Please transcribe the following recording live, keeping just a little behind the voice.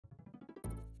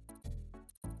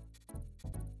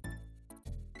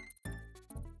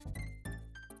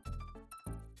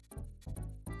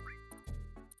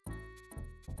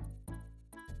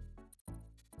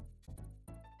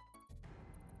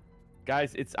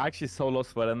Guys, it's actually so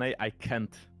lost for NA, I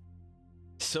can't.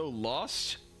 So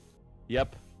lost?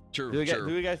 Yep. True,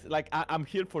 do you guys, like, I'm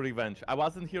here for revenge. I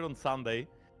wasn't here on Sunday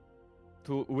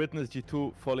to witness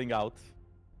G2 falling out.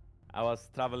 I was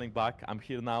traveling back. I'm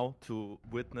here now to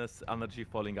witness NRG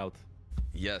falling out.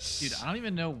 Yes. Dude, I don't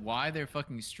even know why they're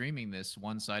fucking streaming this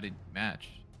one-sided match.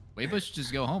 Weibo should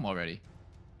just go home already.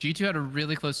 G2 had a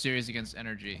really close series against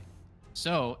NRG.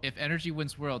 So, if NRG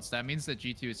wins Worlds, that means that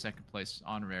G2 is second place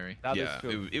honorary. That is Yeah,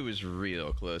 true. it was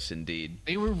real close indeed.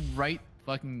 They were right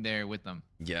fucking there with them.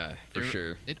 Yeah, for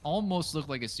sure. It almost looked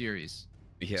like a series.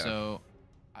 Yeah. So,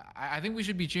 I think we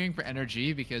should be cheering for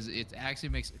NRG because it actually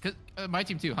makes... Because my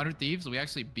team too, 100 Thieves, we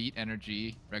actually beat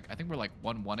NRG. I think we're like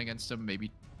 1-1 against them, maybe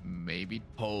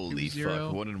Holy 2-0.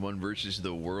 fuck, 1-1 versus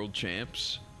the world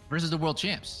champs. Versus the world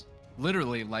champs.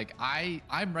 Literally, like,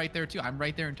 I'm right there too. I'm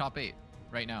right there in top 8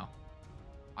 right now.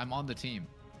 I'm on the team,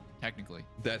 technically.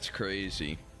 That's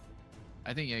crazy.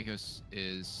 I think Yakos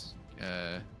is...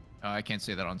 oh, I can't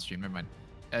say that on stream, never mind.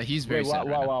 He's very Wait, sad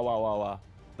right now. wow.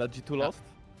 That G2 lost?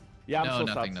 Yeah, I'm No,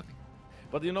 so nothing. sad.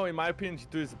 But you know, in my opinion,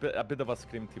 G2 is a bit of a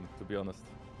Scrim team, to be honest.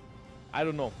 I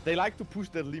don't know. They like to push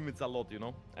their limits a lot, you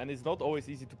know? And it's not always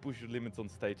easy to push your limits on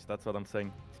stage. That's what I'm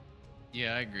saying.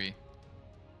 Yeah, I agree.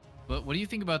 But what do you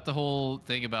think about the whole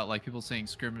thing about like people saying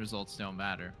Scrim results don't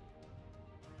matter?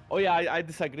 Oh yeah, I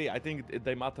disagree. I think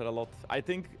they matter a lot. I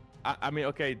think, I mean,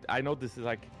 okay, I know this is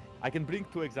like, I can bring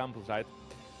 2 examples, right?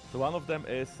 So one of them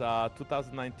is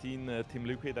 2019 Team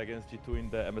Liquid against G2 in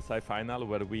the MSI final,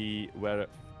 where we were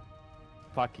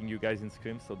fucking you guys in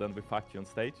scrims, so then we fucked you on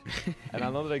stage. And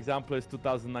another example is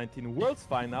 2019 Worlds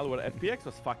final, where FPX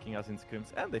was fucking us in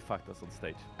scrims, and they fucked us on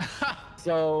stage.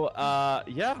 So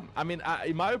yeah, I mean,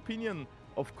 in my opinion,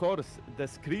 of course, the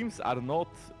scrims are not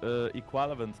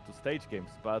equivalent to stage games,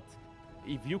 but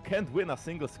if you can't win a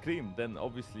single scrim, then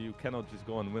obviously you cannot just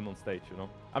go and win on stage, you know?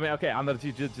 I mean, okay,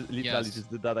 NRG literally just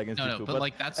did that against G2. No, but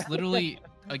like that's literally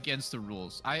against the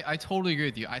rules. I totally agree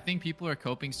with you. I think people are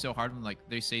coping so hard when like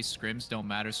they say scrims don't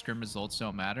matter, scrim results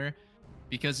don't matter,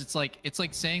 because it's like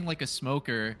saying like a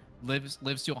smoker lives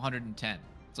to 110.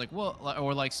 It's like, well,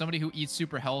 or like somebody who eats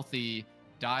super healthy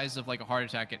dies of like a heart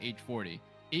attack at age 40.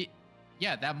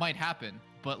 Yeah, that might happen.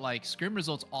 But like scrim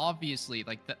results, obviously,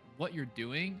 like what you're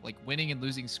doing, like winning and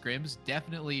losing scrims,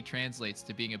 definitely translates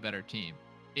to being a better team.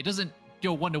 It doesn't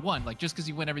go 1-to-1. Like just because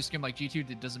you win every scrim like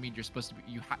G2, it doesn't mean you're supposed to be,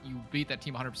 you beat that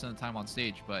team 100% of the time on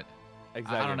stage. But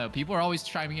exactly. I don't know. People are always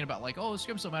chiming in about like, oh,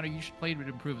 scrims don't matter. You should play to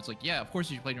improve. It's like, yeah, of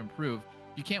course you should play to improve.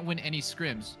 You can't win any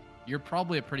scrims. You're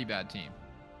probably a pretty bad team.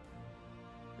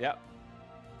 Yeah.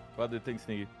 What do you think,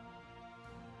 Sneaky?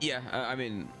 Yeah, I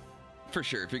mean, for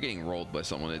sure, if you're getting rolled by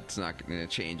someone, it's not going to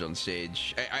change on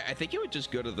stage. I think it would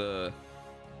just go to the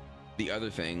other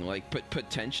thing, like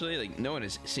potentially, like no one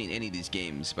has seen any of these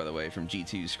games, by the way, from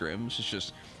G2 scrims. It's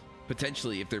just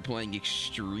potentially if they're playing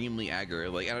extremely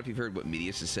aggro. Like I don't know if you've heard what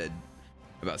Medius has said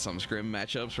about some scrim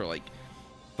matchups, where like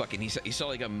fucking he saw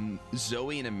like a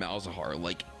Zoe and a Malzahar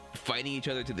like fighting each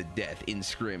other to the death in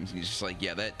scrims, and he's just like,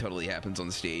 yeah, that totally happens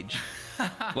on stage.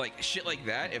 Like shit like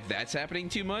that. If that's happening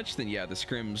too much, then yeah, the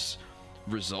scrims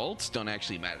results don't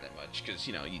actually matter that much, because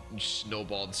you know you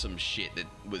snowballed some shit that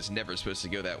was never supposed to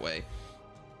go that way.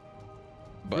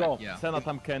 But bro, yeah.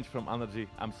 Senatam Kench from NRG,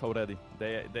 I'm so ready.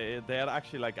 They are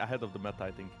actually like ahead of the meta,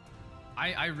 I think.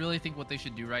 I really think what they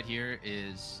should do right here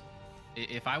is,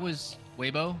 if I was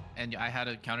Weibo and I had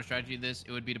a counter strategy to this,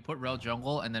 it would be to put Rel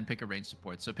jungle and then pick a range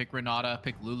support. So pick Renata,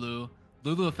 pick Lulu.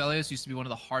 Lulu Aphelios used to be one of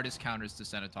the hardest counters to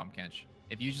Senatom Kench.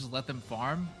 If you just let them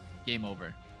farm, game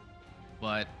over.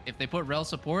 But if they put Rel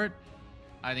support,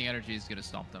 I think NRG is going to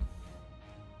stomp them.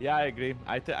 Yeah, I agree.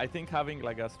 I think having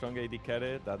like a strong AD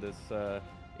carry that is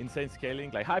insane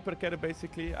scaling, like hyper carry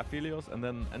basically, Aphelios, and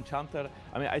then Enchanter.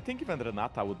 I mean, I think even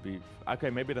Renata would be... Okay,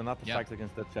 maybe Renata stacks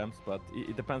against the champs, but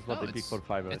it depends what they pick for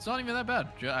 5. Right? It's not even that bad.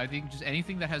 I think just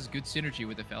anything that has good synergy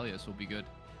with Aphelios will be good.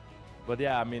 But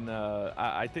yeah, I mean,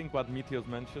 I think what Meteos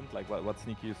mentioned, like what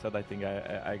Sneaky you said, I think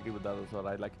I agree with that as well,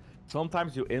 right? Like,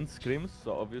 sometimes you end scrims,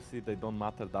 so obviously they don't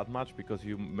matter that much because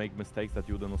you make mistakes that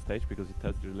you don't on stage because you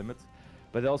test your limits.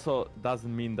 But it also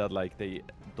doesn't mean that like they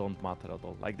don't matter at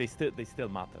all. Like they still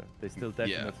matter. They still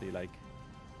definitely like,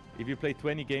 if you play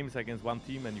 20 games against one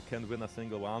team and you can't win a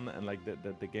single one, and like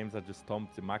the games are just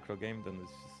stomped the macro game, then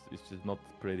it's just not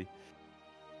pretty.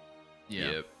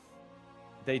 Yeah. Yep.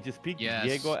 They just pick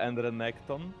Diego and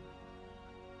Renekton.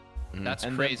 That's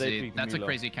crazy. That's Milo. A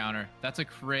crazy counter. That's a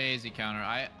crazy counter.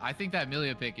 I think that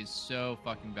Milia pick is so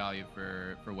fucking value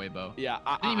for Weibo. Yeah,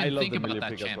 I didn't even think about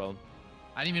that champ. Well.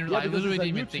 I literally didn't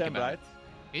even think about it.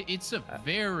 It's a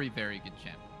very, very good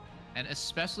champ. And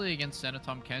especially against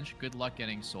Senatom Kench, good luck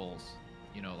getting souls.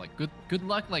 You know, like good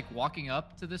luck like walking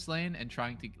up to this lane and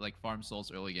trying to like farm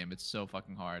souls early game. It's so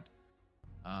fucking hard.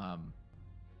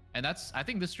 And I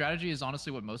think this strategy is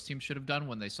honestly what most teams should have done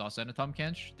when they saw Senatom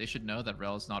Kench. They should know that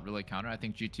Rel is not really a counter. I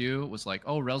think G2 was like,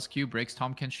 oh, Rel's Q breaks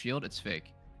Tom Kench's shield. It's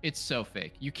fake. It's so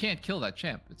fake. You can't kill that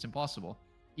champ. It's impossible.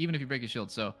 Even if you break his shield.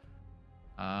 So,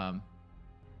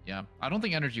 yeah. I don't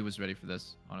think NRG was ready for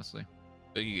this, honestly.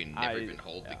 But you can never even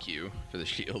hold the Q for the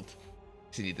shield.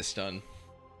 Because you need the stun.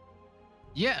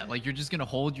 Yeah, like you're just going to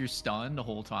hold your stun the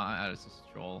whole time. It's just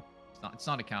a troll. It's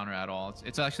not a counter at all.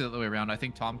 It's actually the other way around. I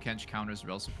think Tom Kench counters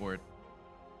Rel support.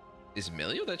 Is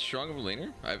Milio that strong of a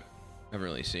laner? I haven't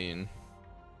really seen.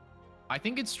 I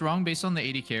think it's strong based on the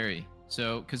AD carry.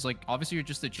 So, because like obviously you're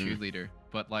just a cheerleader,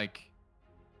 but like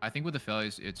I think with the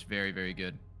Fellies it's very, very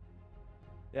good.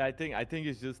 Yeah, I think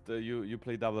it's just you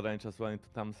play double range as well into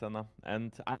Tamsena,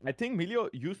 and I think Milio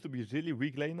used to be really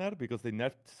weak laner because they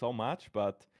nerfed so much,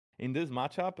 but in this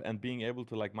matchup and being able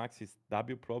to like max his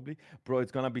W probably, bro,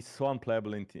 it's gonna be so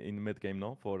unplayable in mid game,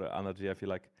 no? For NRG, I feel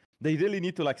like they really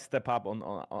need to like step up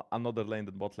on another lane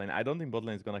than bot lane. I don't think bot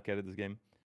lane is gonna carry this game.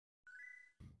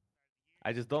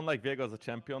 I just don't like Viego as a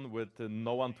champion with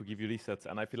no one to give you resets,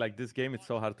 and I feel like this game it's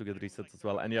so hard to get resets as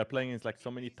well. And you're playing against like so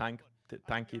many tanky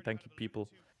people.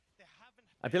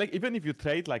 I feel like even if you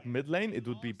trade like mid lane, it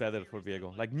would be better for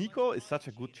Viego. Like Nico is such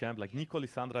a good champ. Like Nico,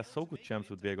 Lissandra are so good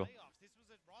champs with Viego.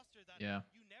 Yeah.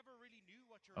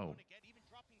 Oh.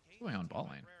 What's going on bot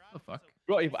lane? What the fuck?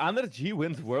 Bro, if NRG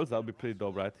wins Worlds, that'll be pretty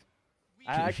dope, right?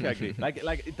 I actually agree.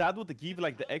 like that would give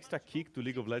like the extra kick to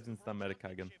League of Legends in America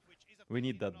again. We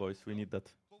need that, boys. We need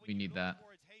that. We need that.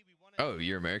 Oh,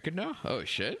 you're American now? Oh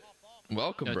shit.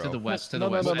 Welcome, no, bro. to the west. To no,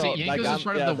 the west. No, no, no. Yanko's like, is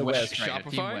part of the West.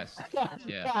 Shopify? Team West.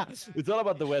 Yeah. It's all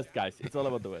about the West, guys. It's all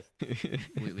about the West.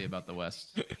 Completely about the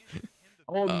West.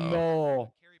 Oh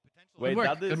no. Wait, good work.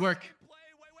 that is... Good work.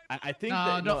 I think no,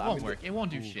 that, no, it won't work. It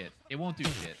won't do shit. It won't do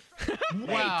shit.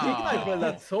 Wow. I think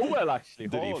that so well, actually.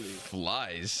 Dude, Holy. he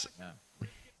flies. Yeah.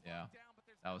 Yeah.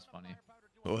 That was funny.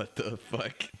 What the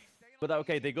fuck? But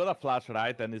okay, they got a flash,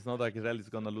 right? And it's not like Rel is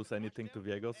gonna lose anything to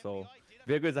Viego, so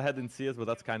Viego is ahead in CS, but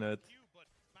that's kind of it.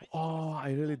 Oh,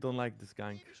 I really don't like this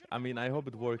gank. I mean, I hope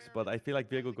it works, but I feel like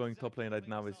Viego going top lane right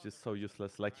now is just so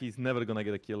useless. Like, he's never gonna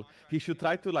get a kill. He should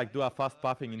try to like do a fast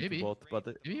pathing into bot, but...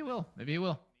 Maybe he will. Maybe he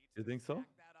will. You think so?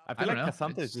 I feel like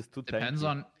Cassandra is just too tanky. Depends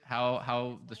on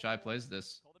how the Shy plays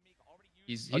this.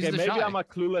 He's okay, the maybe Shy. I'm a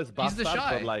clueless bastard,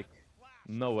 Shy. but like,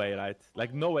 no way, right?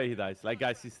 Like, no way he dies. Like,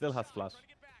 guys, he still has flash.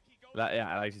 Like,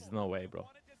 yeah, like, there's no way, bro.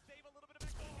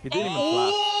 He didn't even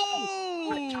flash.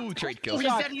 Oh, trade kill. Oh,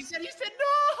 he said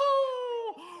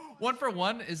no! 1 for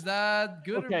 1, is that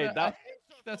good? Okay, or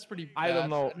that's pretty bad. I don't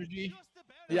know. Energy.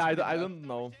 Yeah, I don't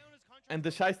know. And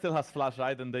the Shy still has flash,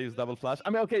 right? And they use double flash. I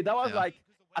mean, okay, that was like,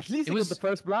 at least it was the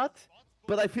first blood,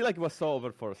 but I feel like it was so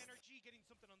overforced.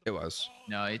 It was.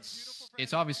 No,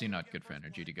 it's obviously not good for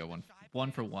Energy to go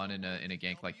one for one in a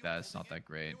gank like that. It's not that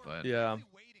great, but yeah.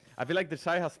 I feel like the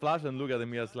Shy has flash, and look at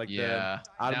him, he has like the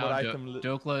armor now, item.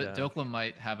 Dokla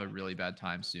might have a really bad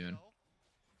time soon.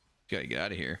 Gotta get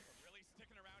out of here.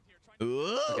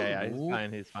 Okay, yeah,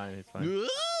 he's fine.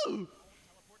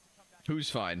 Who's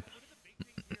fine?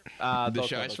 The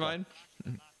Shy's fine?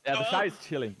 Yeah, the Shy is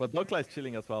chilling, but Dokla is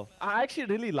chilling as well. I actually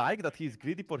really like that he's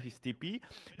greedy for his TP,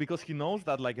 because he knows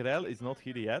that like Rel is not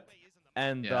here yet.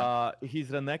 And he's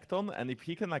Renekton, and if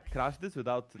he can like crash this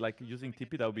without like using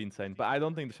TP, that would be insane. But I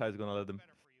don't think the Shy is gonna let him.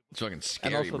 It's fucking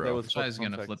scary, and also, bro. The Shy is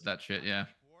gonna flip that shit, yeah.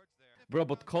 Bro,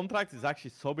 but Contract is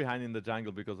actually so behind in the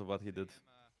jungle because of what he did.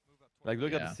 Like,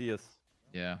 look at the CS.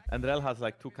 Yeah. And Rel has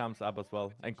like 2 camps up as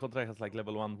well, and Contract has like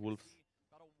level 1 wolves.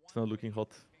 It's not looking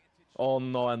hot. Oh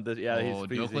no, and he's freezing.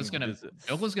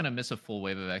 Dokla's gonna miss a full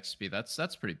wave of XP.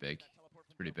 That's pretty big.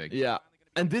 It's pretty big. Yeah.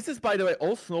 And this is, by the way,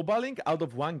 all snowballing out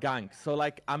of 1 gank. So,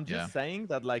 like, I'm just saying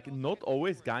that, like, not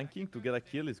always ganking to get a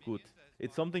kill is good.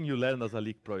 It's something you learn as a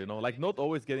League Pro, you know? Like, not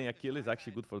always getting a kill is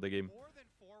actually good for the game.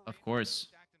 Of course.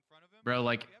 Bro,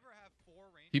 like,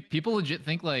 people legit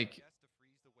think, like,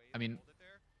 I mean,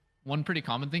 one pretty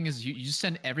common thing is you just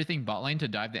send everything bot lane to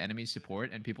dive the enemy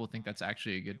support, and people think that's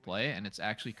actually a good play, and it's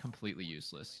actually completely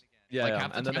useless. Yeah, like,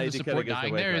 half the time the support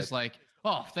dying there is right? like,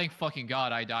 oh, thank fucking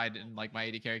God I died and like my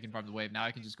AD carry can farm the wave. Now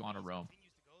I can just go on a roam.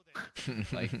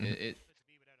 Like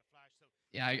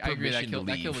yeah, I agree. That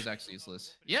kill was actually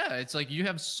useless. Yeah, it's like you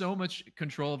have so much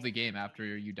control of the game after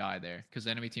you die there, because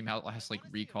the enemy team has like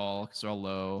recall because they're all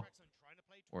low,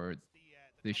 or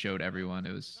they showed everyone.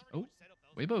 It was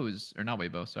Weibo is, or not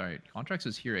Weibo, sorry, Contracts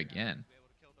is here again.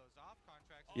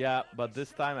 Yeah, but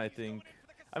this time I think,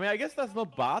 I mean, I guess that's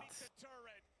not bad.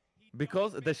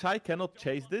 Because the Shy cannot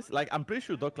chase this. Like, I'm pretty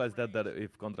sure Dokla is dead there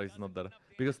if Contract is not there.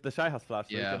 Because the Shy has flash,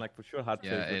 so he Yeah. can, like, for sure hard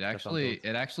chase Yeah, with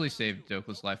it actually saved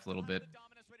Dokla's life a little bit.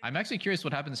 I'm actually curious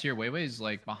what happens here. Weiwei is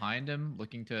like behind him,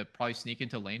 looking to probably sneak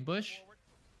into lane bush.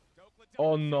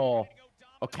 Oh no.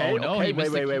 Okay, Oh, no, okay, he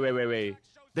missed the wait.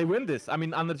 They win this. I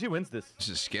mean, NRG wins this. This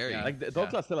is scary. Yeah. Like,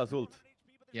 Dokla still has ult.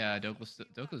 Yeah,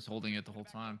 Dokla's holding it the whole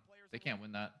time. They can't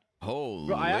win that. Holy.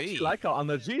 Bro, I actually like how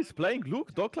NRG is playing.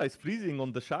 Look, Dokla is freezing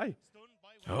on the Shy.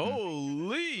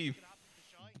 Holy.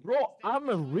 Bro, I'm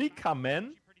a Rika,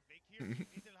 man.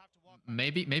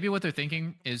 Maybe what they're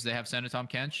thinking is they have Senatom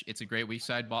Kench. It's a great weak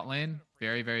side bot lane,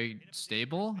 very very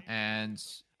stable, and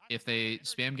if they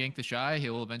spam gank the Shy,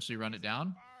 he'll eventually run it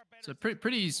down. It's a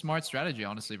pretty smart strategy,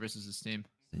 honestly, versus this team.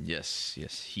 Yes,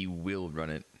 he will run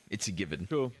it. It's a given.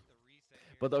 True.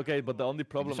 But okay, but the only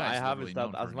problem Shy I is have literally is that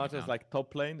known for as much running as down. like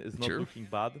top lane is not True. looking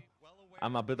bad,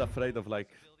 I'm a bit afraid of like,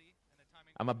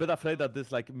 I'm a bit afraid that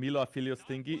this like Milo Aphelios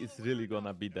thingy is really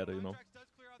gonna be there, you know.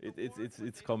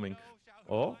 It's coming.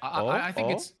 I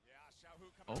think it's.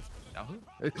 Oh,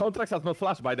 Yahoo? Contracts has not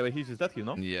flash, by the way. He's just dead here,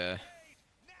 no? Yeah.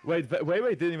 Wait,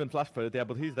 didn't even flash for it. Yeah,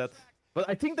 but he's dead. But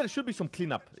I think there should be some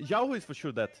cleanup. Yahoo is for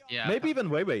sure dead. Yeah, Maybe even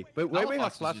Weiwei. But Weiwei Palafox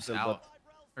has is flash just still, out.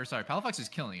 but Or sorry, Palafox is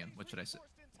killing him. What should I say?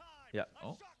 yeah.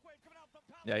 Oh,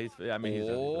 Yeah, he's. Yeah, I mean, he's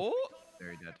dead. Oh.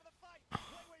 very dead.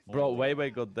 Bro,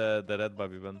 Weiwei got the red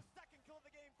buff even.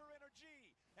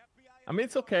 I mean,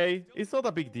 it's okay. It's not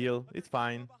a big deal. It's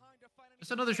fine.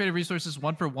 Just another trade of resources,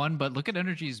 1-for-1, but look at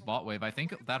NRG's bot wave. I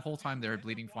think that whole time they were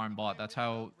bleeding farm bot. That's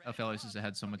how Aphelios is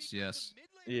ahead so much CS.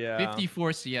 Yeah.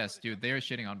 54 CS, dude. They are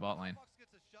shitting on bot lane.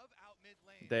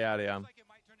 They are, yeah.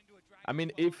 I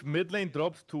mean, if mid lane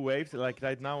drops 2 waves, like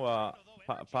right now,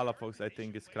 Palafox, I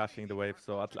think, is crashing the wave.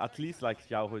 So at least, like,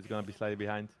 Yahoo is going to be slightly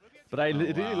behind. But I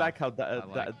really wow. like how I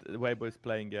like- Weibo is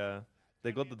playing.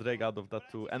 They got the drag out of that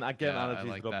too. And again, Yeah, I NRG is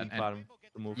like dropping that. farm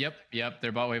to move. Yep.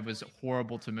 Their bot wave was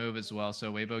horrible to move as well.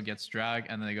 So Weibo gets drag,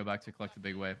 and then they go back to collect the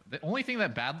big wave. The only thing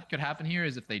that bad could happen here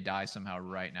is if they die somehow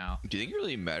right now. Do you think it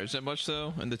really matters that much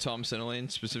though in the Tom Senna lane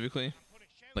specifically?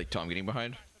 Like Tom getting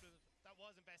behind?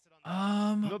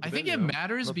 Not I think really, it no.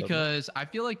 matters Not that because I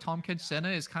feel like Tom Kench Senna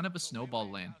is kind of a snowball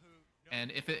lane,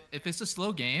 and if it's a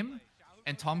slow game,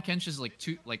 and Tom Kench is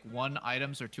like 1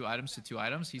 items or 2 items to 2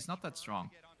 items, he's not that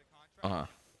strong. Uh-huh.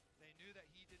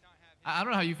 I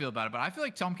don't know how you feel about it, but I feel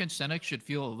like Tom Kench Senna should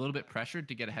feel a little bit pressured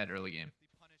to get ahead early game,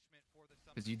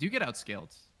 because you do get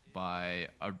outscaled by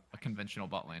a conventional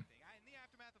bot lane.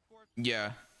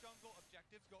 Yeah.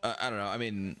 I don't know. I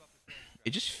mean,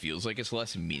 it just feels like it's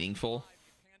less meaningful.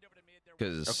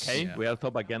 Because Okay, Yeah. we are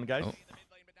top again, guys. Oh.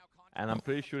 And I'm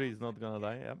pretty sure he's not gonna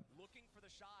die. Yeah.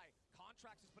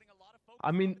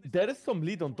 I mean, there is some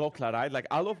lead on Dokla, right? Like,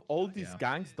 out of all these Yeah.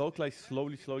 ganks, Dokla is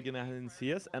slowly getting ahead in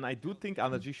CS, and I do think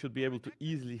NRG should be able to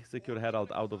easily secure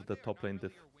Herald out of the top lane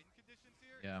diff.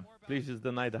 Yeah. Please just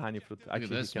deny the honey fruit. at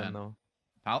Actually, this, he can man.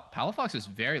 now. Palafox is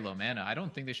very low mana. I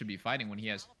don't think they should be fighting when he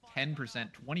has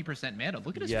 10%, 20% mana.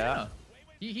 Look at his Yeah. mana.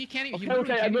 He can't even.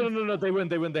 Okay, no, they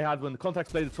win, they had win.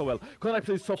 Contracts played it so well. Contracts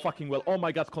played it so fucking well. Oh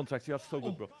my god, Contracts, you are so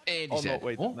good, bro. And Oh he's no, dead.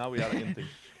 wait, Oh. now we are inting.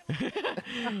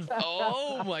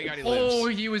 Oh my god, he lives. Oh,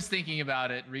 he was thinking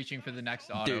about it, reaching for the next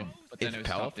auto. Dude, but then if it was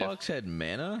top diff. Palafox had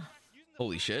mana,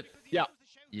 holy shit. Yeah.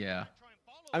 Yeah.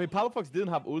 I mean, Palafox didn't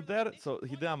have ult there, so he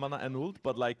didn't have mana and ult,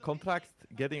 but like Contracts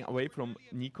getting away from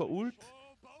Nico ult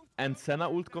and Senna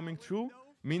ult coming through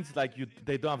means like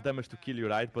they don't have damage to kill you,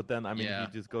 right? But then, I mean, Yeah.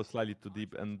 he just goes slightly too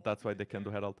deep, and that's why they can do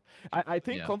Herald. I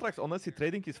think Yeah. Contracts, honestly,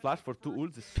 trading his flash for 2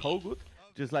 ults is so good.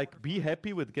 Just like be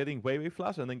happy with getting way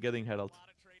flash and then getting Herald.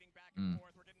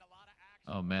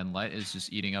 Oh man, Light is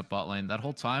just eating up bot lane. That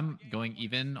whole time, going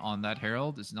even on that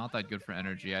Herald is not that good for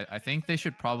energy. I think they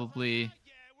should probably...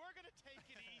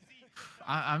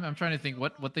 I'm trying to think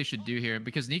what they should do here,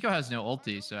 because Nico has no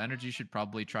ulti, so energy should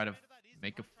probably try to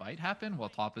make a fight happen while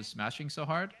top is smashing so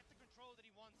hard.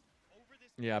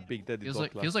 Yeah, big daddy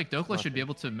Feels like Dokla should be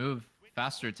able to move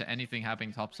faster to anything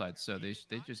happening topside, so they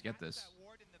just get this.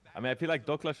 I mean, I feel like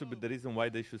Dokla should be the reason why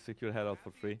they should secure Herald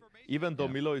for free. Even though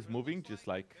Yeah. Milo is moving, just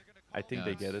like, I think Yeah,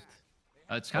 they get it.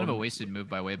 It's kind of a wasted move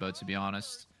by Weibo, to be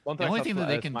honest. The Contracts only has thing that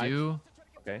they can smite. do...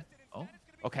 Okay. Oh,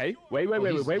 Okay. Wait.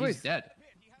 he's dead.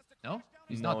 No?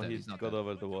 He's no, not dead. he's He's not got dead.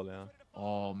 over the wall, yeah.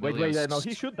 Oh, Wait, Milios- no,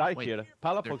 he should die Wait, here.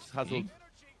 Palafox has ult. teeing?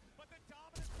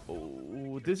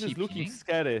 Oh, this is looking TPing?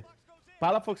 scary.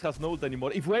 Palafox has no ult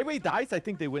anymore. If Weiwei dies, I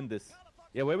think they win this.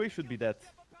 Yeah, Weiwei should be dead.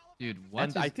 Dude,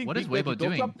 And I think what is Big Weibo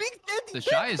Daddy doing? Dokla- Big Daddy The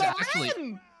Shy is Dokla, actually-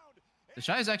 man! The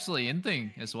Shy is actually in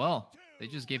thing as well. They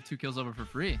just gave 2 kills over for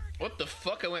free. What the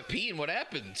fuck? I went peeing. What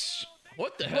happens?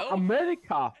 What the hell?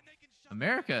 America!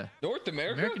 America. North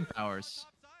America? American powers.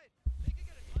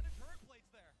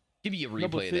 Give me a No,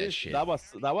 but replay of see, that shit.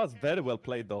 that was very well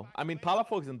played though. I mean,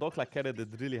 Palafox and Dokla carried it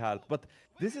really hard, but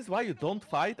this is why you don't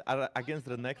fight against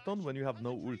Renekton when you have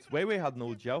no ults. Weiwei had no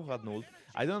ult, Jiao had no ult.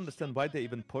 I don't understand why they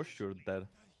even postured there.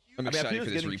 I'm I mean, I excited feel for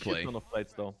it's this getting shit replay. ton of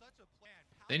plates though.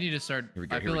 They need to start. Here we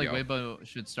go, I here feel we like go. Weibo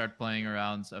should start playing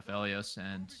around Aphelios,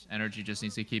 and NRG just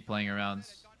needs to keep playing around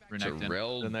So Renekton.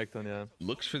 Rel Renekton, yeah.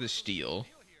 looks for the steal.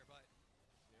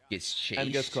 Gets chased.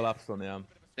 And gets collapsed on, yeah.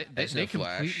 They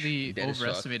completely dead as fuck,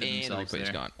 overestimated and themselves replay's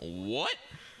there. gone. What?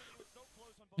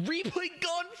 Replay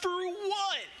gone for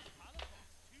what?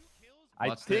 I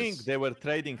Watch think this. they were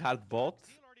trading hard bot,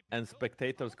 and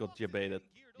spectators got jebaited.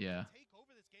 Yeah.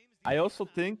 I also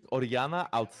think Oriana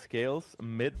outscales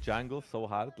mid jungle so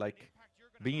hard, like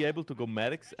being able to go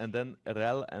medics and then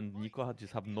Rel and Nico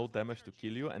just have no damage to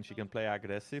kill you, and she can play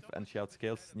aggressive and she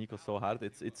outscales Nico so hard.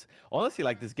 It's honestly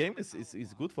like this game is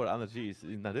good for NRG. It's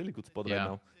in a really good spot right Yeah.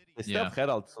 now. They still have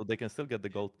Herald, so they can still get the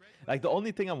gold. Like the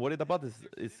only thing I'm worried about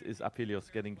is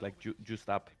Aphelios getting like juiced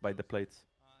up by the plates.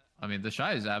 I mean, the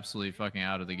Shy is absolutely fucking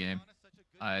out of the game.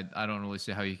 I don't really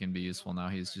see how he can be useful now.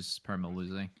 He's just perma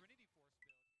losing.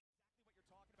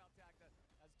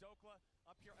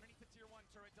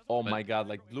 Oh But- my god,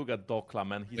 like look at Dokla,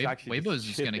 man. He's actually Weibo's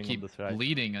just gonna shitting on keep this, right?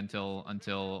 bleeding until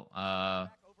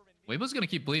Weibo's gonna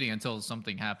keep bleeding until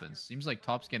something happens. Seems like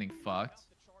top's getting fucked,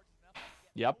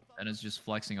 Yep. and it's just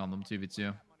flexing on them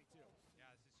 2v2.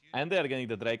 And they are getting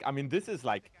the Drake. I mean, this is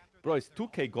like, bro, it's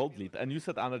 2k gold lead. And you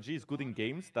said NRG is good in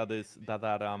games that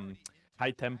are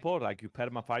high tempo, like you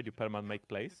perma fight, you perma make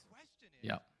plays.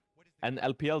 Yeah. And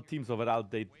LPL teams overall,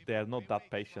 they are not that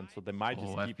patient, so they might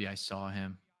just Oh, keep. FBI saw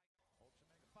him.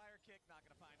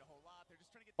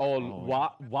 Oh, Oh,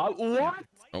 what?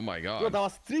 Oh my Bro, god. that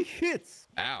was 3 hits.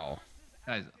 Ow.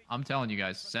 Guys, I'm telling you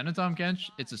guys, Senatom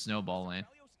Kench, it's a snowball lane.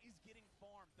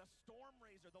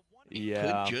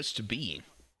 Yeah. Could just be.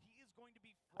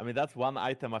 I mean, that's one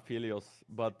item Aphelios,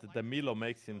 but the Milo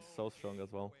makes him so strong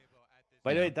as well.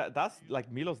 By the way, that's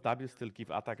like Milo's W still give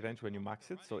attack range when you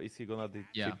max it. So is he gonna do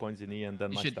 3 points in E and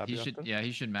then max W after? Yeah,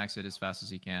 he should max it as fast as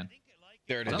he can.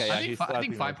 There it is. Okay, yeah, he's I slapping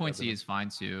think 5 like points that, E is fine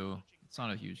too. It's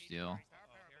not a huge deal.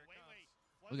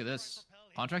 Look at this.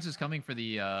 Contracts is coming for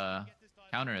the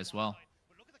counter as well.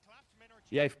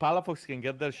 Yeah, if Palafox can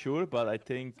get there, sure, but I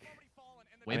think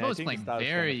Weibo is think playing Star's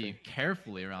very gonna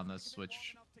carefully around this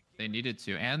switch. They needed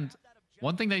to. And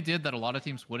one thing they did that a lot of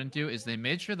teams wouldn't do is they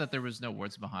made sure that there was no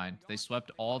wards behind. They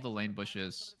swept all the lane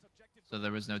bushes, so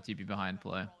there was no TP behind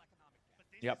play.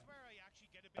 Yep.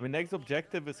 I mean, next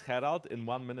objective is Herald in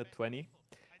 1 minute 20.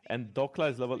 And Dokla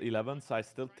is level 11, so I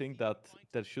still think that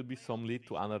there should be some lead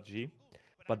to NRG.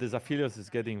 But this Aphelios is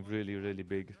getting really, really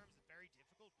big.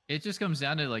 It just comes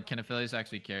down to, like, can Aphelios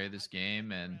actually carry this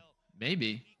game? And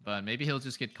maybe, but maybe he'll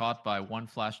just get caught by one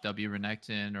flash W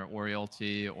Renekton or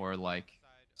Oriolti, or like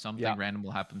something random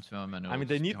will happen to him. And I mean,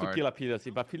 they need to kill Aphelios.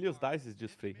 If Aphelios dies, it's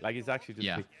just free. Like, it's actually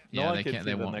just free. No one they can can't.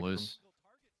 They kill won't Renekton. lose.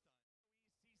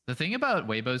 The thing about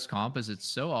Weibo's comp is it's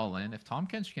so all in. If Tom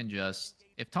Kench can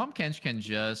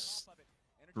just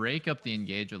break up the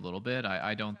engage a little bit,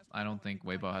 I don't think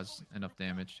Weibo has enough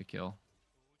damage to kill.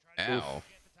 Ow.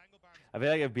 I feel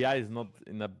like FBI is not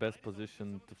in the best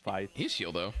position to fight. He's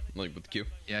healed though, like with the Q.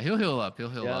 Yeah, he'll heal up. He'll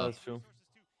heal Yeah, up. that's true.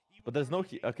 But there's no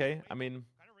okay. I mean,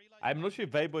 I'm not sure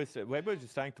if Weibo is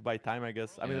just trying to buy time, I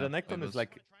guess. I mean, Yeah, Renekton is Weibo's-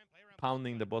 like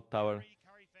pounding the bot tower.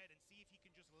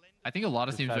 I think a lot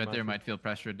of Just teams try right there massive. might feel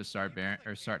pressured to start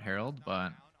start Herald,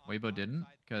 but Weibo didn't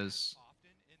because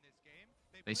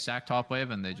they sacked top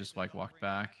wave and they just like walked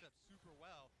back.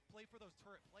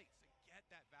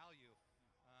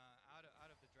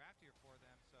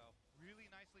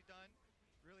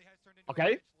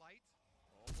 Okay.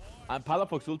 And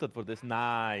Palafox ulted for this.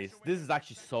 Nice. This is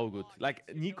actually so good. Like,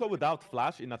 Nico without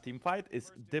flash in a team fight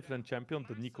is different champion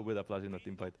to Nico with a flash in a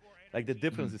team fight. Like, the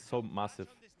difference is so massive.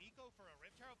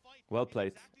 Well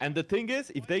played. And the thing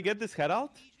is, if they get this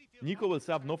Herald, Nico will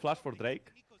still have no flash for Drake,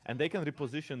 and they can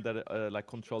reposition their like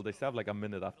control. They still have like a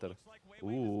minute after.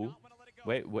 Ooh.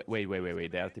 Wait.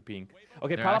 They are TPing.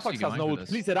 Okay, They're actually Palafox has going no for ult. this.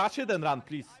 Please rush it and run,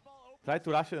 please. Try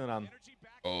to rush it and run.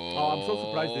 Oh, I'm so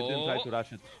surprised they didn't try to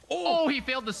rush it. Oh, he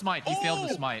failed the smite. He failed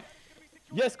the smite.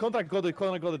 Yes, contract got it.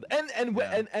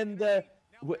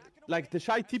 Like the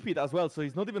Shy TP'd as well, so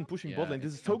he's not even pushing bot lane.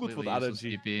 This is so good for the completely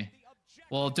useless RNG. TP.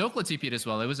 Well, Dokla TP'd as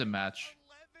well. It was a match.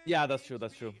 Yeah, that's true.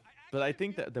 That's true. But I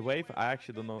think that the wave, I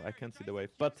actually don't know. I can't see the wave.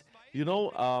 But you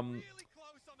know,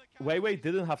 Weiwei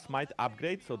didn't have smite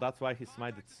upgrade, so that's why his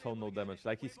smite did so no damage.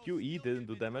 Like his QE didn't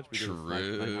do damage because his smite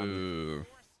is 900. True.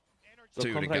 So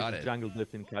Dude, contract got just it. jungle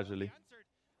dipping casually.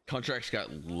 Contracts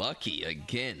got lucky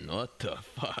again. What the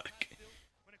fuck?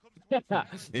 No,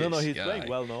 This he's guy. playing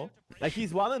well, no? Like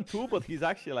he's 1 and 2, but he's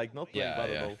actually like not playing Yeah, bad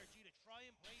yeah. at all.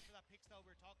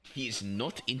 He's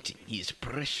not inting. He's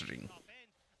pressuring.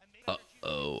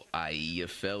 Uh-oh.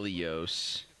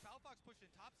 Aphelios.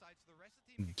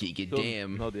 Giga Soon,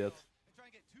 damn. not yet.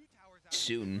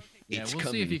 Soon. Yeah, It's we'll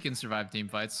coming. see if he can survive team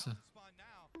fights.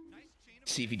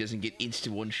 See if he doesn't get insta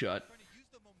one shot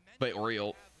by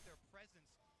Oriole.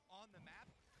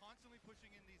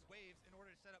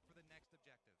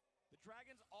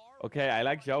 Okay, I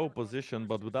like Zhao position,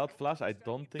 but without flash, I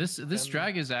don't think This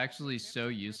drag is actually so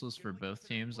useless for both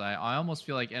teams. I almost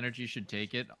feel like NRG should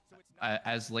take it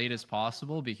as late as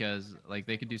possible because like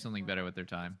they could do something better with their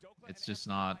time. It's just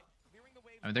not.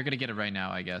 I mean, they're gonna get it right now,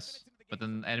 I guess. But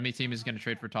then the enemy team is gonna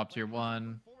trade for top tier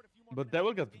 1. But they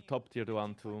will get top tier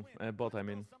 1 too, bot I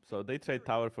mean. So they trade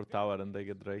tower for tower and they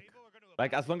get Drake.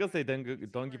 Like as long as they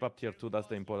don't give up tier 2, that's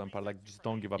the important part. Like just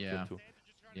don't give up tier 2.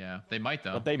 Yeah, they might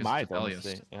though. But they because might it's Aphelios.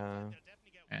 honestly. Yeah.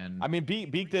 And I mean,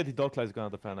 Big Daddy Dokla is gonna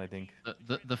defend, I think.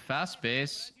 the fast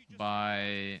base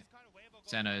by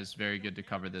Senna is very good to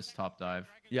cover this top dive.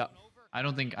 Yeah. I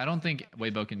don't think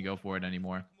Weibo can go for it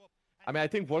anymore. I mean, I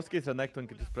think worst case Renekton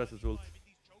can just press his ult.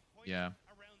 Yeah.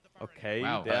 Okay,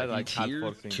 Wow. they're like hard Tier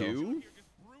forcing those. 2?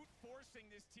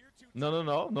 No.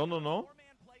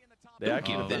 They Don't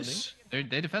actually give defending. this.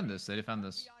 They defend this. They defend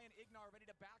this.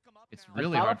 It's And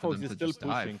really hard for Palafox them is to still just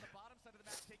dive. pushing.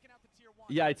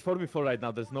 Yeah, it's 4v4 right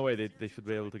now. There's no way they should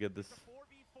be able to get this.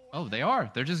 Oh, they are.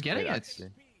 They're just getting Wait, it. actually.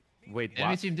 Wait, The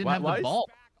enemy what? team didn't Why- have why the is- ball.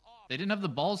 They didn't have the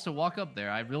balls to walk up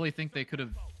there. I really think they could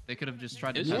have just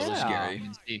tried to It's a test little it scary.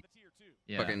 and see.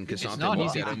 Yeah. Fucking It's Cassandra not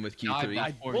walked easy at to him with dive Q3. by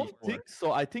I 4v4. don't think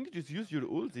so. I think just use your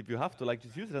ults if you have to. Like,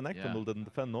 just use Renekton Yeah. ult and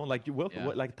defend, no? Like, you will, Yeah.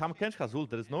 like, Tam Kench has ult.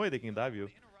 There is no way they can dive you.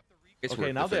 It's Okay,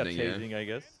 worth now they're defending, yeah. chasing, I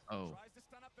guess. Oh.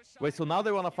 Wait, so now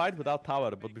they want to fight without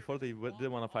tower, but before they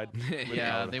didn't want to fight with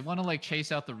Yeah, tower. they want to like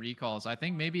chase out the recalls. I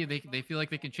think maybe they feel like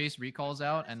they can chase recalls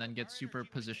out and then get super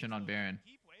position on Baron.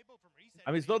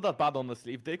 I mean, it's not that bad,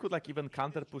 honestly. If they could, like, even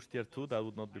counter push tier 2, that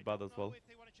would not be bad as well.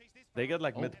 They get,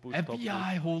 like, mid push, top push.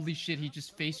 FBI, holy shit, he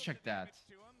just face checked that.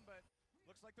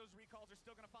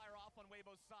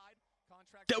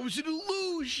 That was an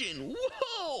illusion!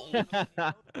 Whoa!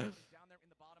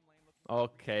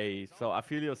 Okay, so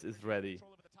Aphelios is ready.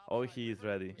 Oh, he is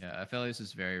ready. Yeah, Aphelios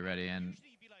is very ready, and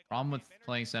problem with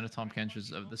playing Senna Tom Kench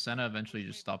is the Senna eventually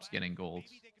just stops getting gold,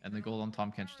 and the gold on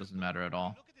Tom Kench doesn't matter at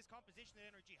all.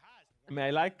 I mean, I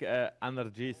like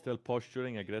NRG still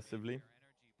posturing aggressively,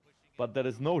 but there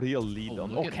is no real lead Oh,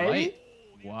 on. look at Okay, Riot.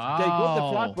 Wow. they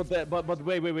got the flash, but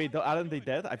wait, aren't they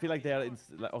dead? I feel like they are in.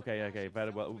 Like, okay,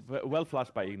 very well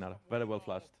flashed by Ignar, very well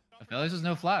flashed. Aphelios has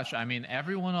no flash. I mean,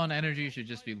 everyone on NRG should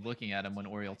just be looking at him when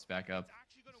Oriole's back up.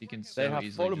 He can so They have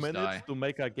easily 4 just minutes die. to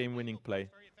make a game-winning play.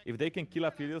 If they can kill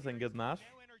Aphelios and get Nash,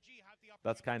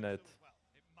 that's kind of it.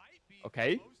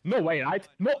 Okay. No way, right?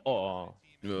 No. Oh.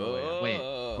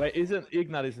 Wait, isn't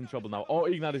Ignar is in trouble now? Oh,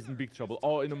 Ignar is in big trouble.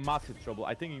 Oh, in a massive trouble.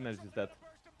 I think Ignar is dead.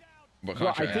 But Bro,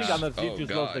 I think Contracts- NRG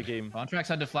just lost the God. game. Contracts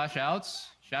had to flash out.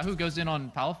 Shahu goes in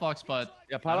on Palafox, but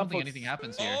Yeah, I don't think Palafox- anything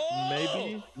happens here.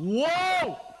 Maybe. Whoa!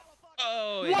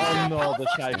 Oh, Oh no, the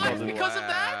shy Dies bottom. because of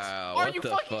that? Wow, Are what you the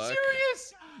fucking fuck?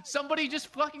 serious? Somebody just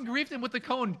fucking griefed him with the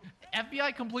cone.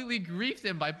 FBI completely griefed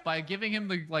him by giving him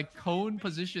the like cone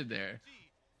position there.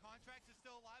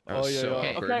 That was so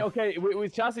yeah. awkward. Okay. We're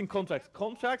chasing contracts.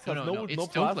 Contracts has No, it's flash,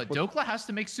 Dokla. but Dokla has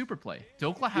to make super play.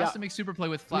 Dokla has Yeah. to make super play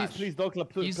with flash. Please, Dokla,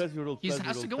 please press your ult. He press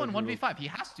has your to ult, go in press your ult. 1v5. He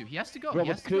has to. He has to go. Bro, he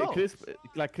has but to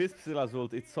go. Crisp still has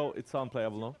ult. It's so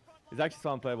unplayable, no? It's actually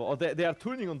so unplayable. Oh, they are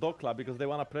turning on Dokla because they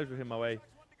want to pressure him away.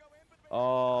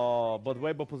 Oh, but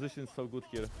Weibo position is so good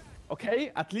here.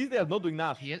 Okay, at least they are not doing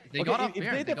Nash. They Okay, got off if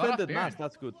Baron. they They got off defended Nash, Baron.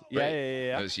 that's good. Right.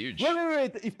 Yeah. That was huge.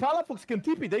 Wait. If Palafox can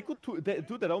TP, they could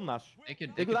do their own Nash. They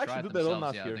could could try actually it do their own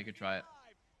themselves. Nash Yeah, here. they could try it.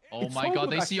 Oh It's my so god,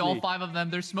 good, they see all actually. 5 of them.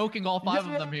 They're smoking all 5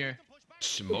 Yeah. of them here.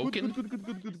 Smoking?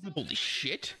 Good. Holy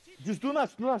shit. Just do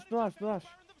Nash. Bro,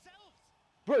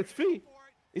 it's free.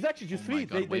 It's actually just Oh free. my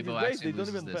god, They Weibo just raise, actually they don't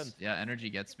loses even this. defend. Yeah, energy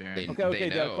gets Baron. They- Okay,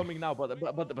 they are know. coming now, but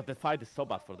the fight is so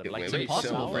bad for them. Yeah, Like, It's Weibo's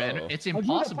impossible so for low. It's Look at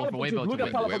impossible for Palafox, Weibo look to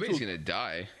at win. Palafox. Weibo's gonna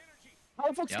die.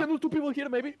 Palafox Yeah. can ult 2 people here,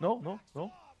 maybe? No. Oh,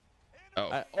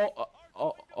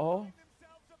 Oh.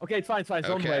 Okay, it's fine. Zone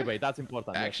Okay. Weibo, that's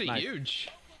important. Yes, actually nice. huge.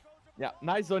 Yeah,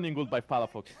 nice zoning ult by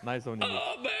Palafox. Nice zoning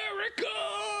ult.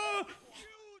 America!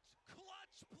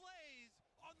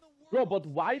 Bro, but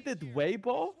why did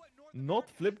Weibo not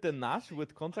flip the Nash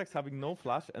with contracts having no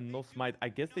flash and no smite? I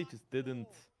guess they just didn't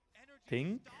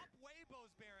think.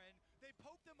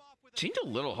 Seemed a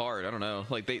little hard. I don't know.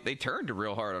 Like they turned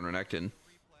real hard on Renekton,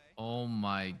 Oh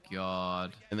my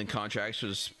god. and then Contracts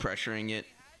was pressuring it.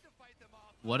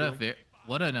 What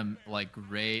an like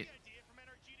great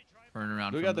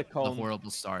turnaround Look from at the the cone. horrible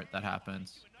start that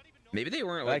happens. Maybe they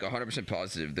weren't like 100%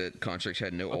 positive that Constructs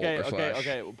had no ult or flash.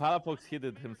 Okay. Palafox hit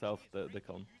it himself, the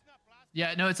cone.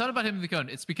 Yeah, no, it's not about him in the cone.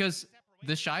 It's because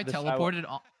the Shy teleported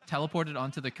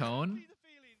onto the cone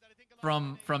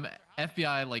from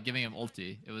FBI like giving him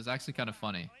ulti. It was actually kind of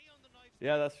funny.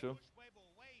 Yeah, that's true.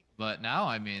 But now,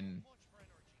 I mean,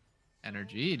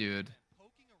 NRG, dude.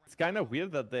 It's kind of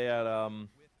weird that they are.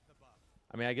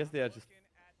 I mean, I guess they are just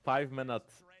 5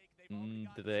 minutes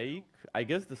Drake. I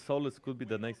guess the Solus could be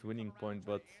the next winning point,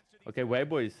 but okay,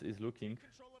 Weibo is looking.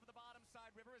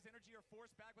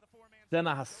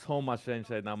 Senna has so much range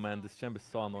right now, man. This champ is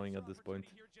so annoying at this point.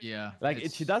 Yeah. Like,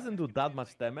 she doesn't do that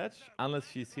much damage unless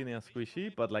she's sitting and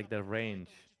squishy, but like the range.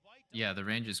 Yeah, the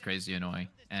range is crazy annoying,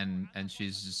 and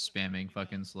she's just spamming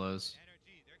fucking slows,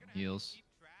 heals.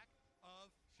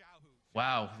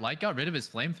 Wow, Light got rid of his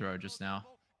flamethrower just now.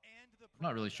 I'm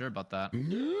not really sure about that.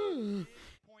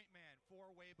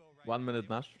 1 minute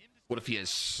Nash. What if he has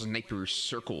Sniper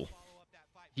Circle?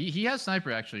 He has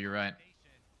sniper actually. You're right.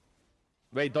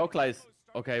 Wait, Dokla is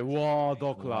okay. Whoa,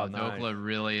 Dokla. Wow, Nice. Dokla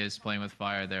really is playing with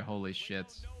fire there. Holy shit.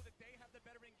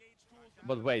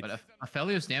 But wait. But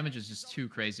Aphelios' damage is just too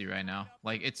crazy right now.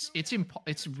 Like it's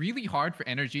really hard for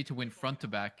NRG to win front to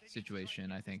back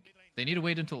situation. I think they need to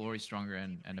wait until Ori's stronger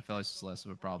and Aphelios is less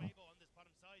of a problem.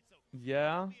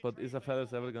 Yeah, but is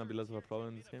Aphelios ever gonna be less of a problem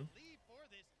in this game?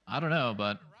 I don't know,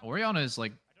 but Oriana is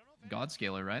like God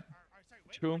scaler, right?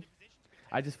 True.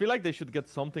 I just feel like they should get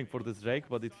something for this Drake,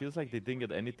 but it feels like they didn't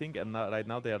get anything, and now, right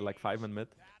now they are like 5 in mid.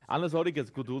 Unless Ori gets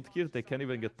good ult gear, they can't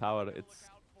even get tower. It's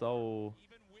so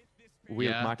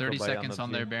weird. Yeah, macro 30 by seconds on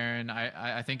NRG. their Baron.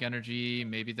 I think NRG,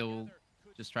 maybe they'll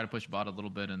just try to push bot a little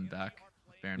bit and back.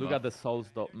 Baron Look buff. at the souls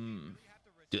though. I know.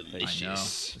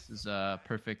 Delicious. This is a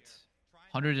perfect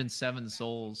 107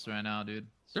 souls right now, dude.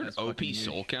 Is there an That's OP fucking huge.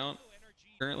 soul count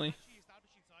currently?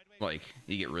 Like,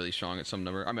 you get really strong at some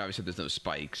number. I mean, obviously there's no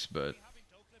spikes, but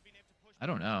I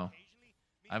don't know.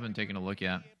 I haven't taken a look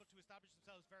yet.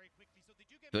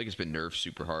 I feel like it's been nerfed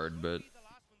super hard, but at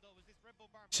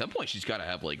some point she's got to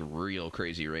have like real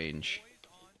crazy range.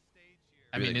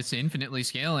 I mean, it's infinitely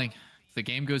scaling. If the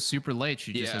game goes super late,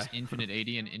 she just Yeah. has infinite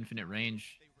AD and infinite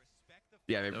range.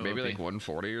 Yeah, So maybe OP. like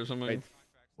 140 or something. Wait.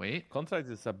 Wait. Contract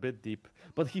is a bit deep,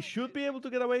 but he should be able to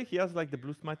get away. He has like the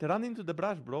blue smite. Run into the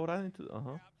brush, bro. Run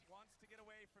into.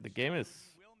 The game is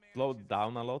slowed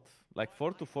down a lot. Like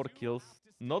 4 to 4 kills.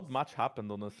 Not much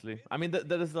happened, honestly. I mean,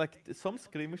 there is like some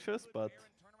skirmishes, but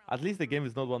at least the game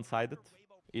is not one-sided.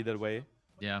 Either way.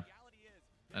 Yeah.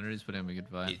 NRG's putting up a good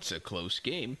fight. It's a close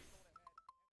game.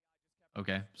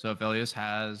 Okay, so Aphelios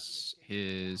has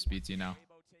his BT now.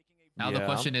 Now the Yeah.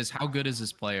 question is, how good is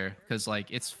this player? Because like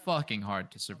it's fucking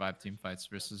hard to survive team fights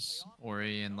versus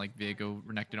Ori and like Viego,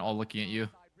 Renekton all looking at you.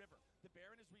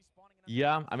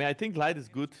 Yeah, I mean, I think Light is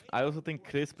good. I also think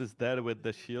Crisp is there with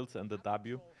the shields and the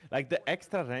W. Like, the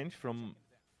extra range from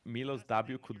Milo's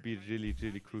W could be really,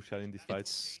 really crucial in this fight.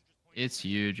 It's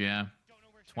huge, yeah.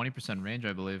 20% range,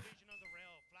 I believe.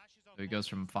 So it goes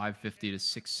from 550 to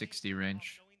 660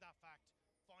 range.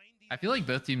 I feel like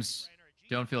both teams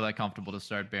don't feel that comfortable to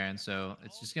start Baron, so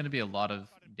it's just going to be a lot of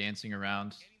dancing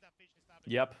around.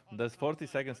 Yep, there's 40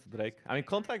 seconds to Drake. I mean,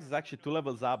 Contract is actually 2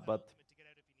 levels up, but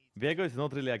Viego is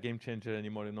not really a game changer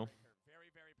anymore, you know?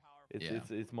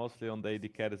 It's mostly on the AD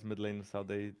carries, mid laners, how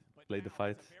they play the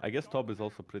fight. I guess top is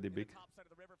also pretty big.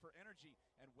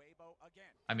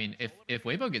 I mean, if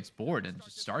Weibo gets bored and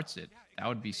just starts it, that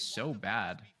would be so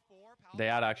bad. They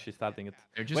are actually starting it.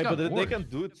 They're just Wait, got but they bored. can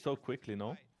do it so quickly,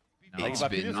 no? No, It's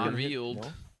if been Aphelios can hit,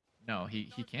 revealed. no? no, he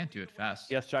can't do it fast.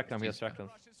 He has Shotgun, he has Shotgun.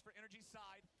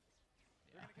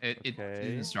 It Okay.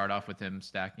 didn't start off with him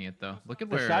stacking it though. Look at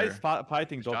The where Shy is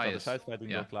fighting Shy Dokla. The is- Shy is fighting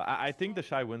yeah. Dokla. I think the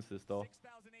Shy wins this, though.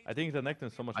 I think the Nectar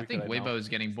is so much I weaker think right Weibo now. is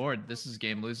getting bored. This is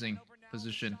game losing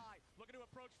position.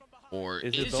 Or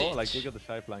Is is it though? it? Like, look at the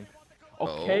Shy flank.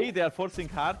 Okay, they are forcing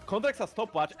hard. Contracts a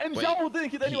stopwatch, and Wait, Zhao didn't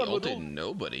hit He anyone with ulted ult.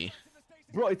 nobody.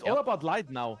 Bro, it's all about Light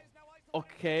now.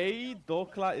 Okay,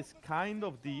 Dokla is kind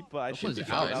of deep, but I think Dokla's he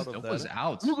got out. out of Dokla's there.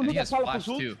 out. Look And he at has Palafox flash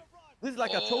ult. too. This is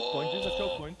like a choke point. This is a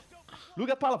choke point. Look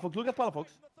at Palafox. Look at Palafox.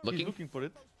 Looking. He's looking for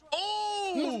it.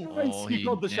 Oh! Oh, he he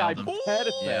got the Shy. nailed him.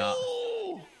 Perfect. Yeah.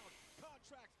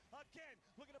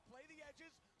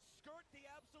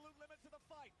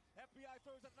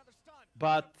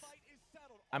 But,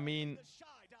 I mean,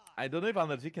 I don't know if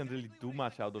NRG can really do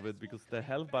much out of it because the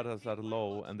health bars are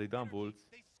low and they don't have ults.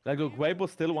 Like, look, Weibo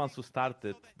still wants to start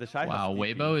it. The Shy Wow,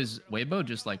 has TP. Weibo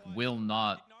just like will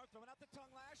not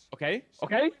Okay,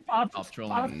 okay. stop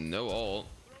trolling. No ult.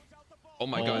 Oh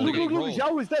my Oh. god, they're Look, getting look, rolled.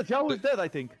 Xiao is dead. Xiao is dead, I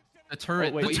think. The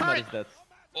turret. Oh, wait, The Iman turret. is dead.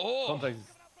 Oh! Contract is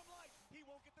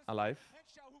alive.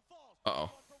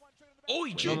 Uh-oh. Oh,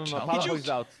 he No, juked! no, no, He Palafox juked! is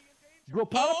out. Bro,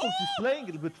 Palafox is playing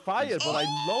it with fire, but I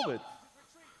love it.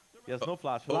 He has no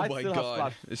flash. Oh Light my still has god,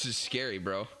 flash. this is scary,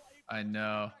 bro. I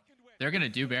know. They're gonna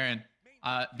do Baron.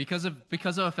 Because of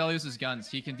Aphelios' guns,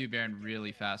 he can do Baron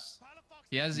really fast.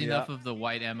 He has enough of the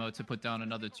white ammo to put down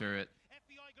another turret.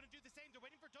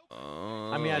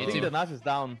 I mean, I think the Nash is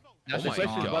down. Nash The is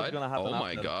question is gone. what's gonna happen Oh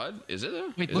my after. god, is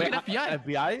it? Wait, look at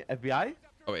FBI. FBI?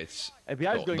 Oh wait, it's...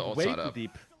 FBI is the going ult's way not too up.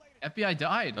 deep. FBI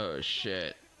died. Oh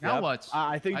shit. Now Yep. what?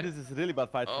 I think this is a really bad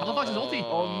fight. Palafox's ulti.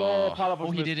 Oh no, Palafox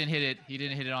Oh, he missed. didn't hit it. He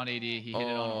didn't hit it on AD. He hit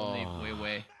it on only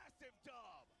way.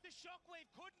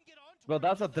 Well,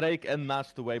 that's a Drake and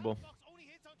Nash to Weibo.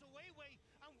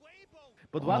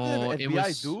 But what Oh, did it FBI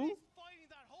was- do?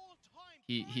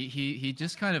 He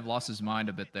just kind of lost his mind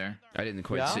a bit there. I didn't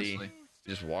quite Yeah? see. Honestly.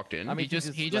 He just walked in. I mean, He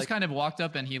just like- kind of walked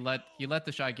up and he let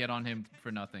the shot get on him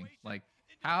for nothing. Like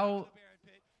how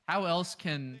else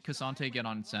can Cassante get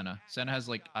on Senna? Senna has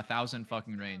like 1,000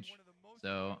 fucking range.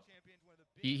 So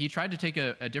he tried to take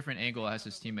a different angle as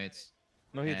his teammates.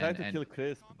 No, he tried to and- kill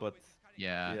Crisp, but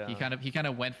Yeah, he Yeah. kind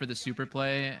of went for the super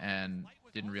play and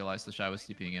didn't realize the shot was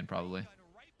TPing in probably.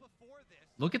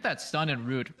 Look at that stun and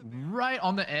root right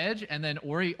on the edge, and then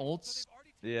Ori ults.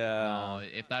 yeah.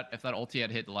 If that ulti had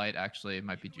hit light, actually, it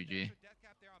might be GG.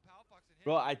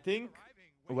 Bro, I think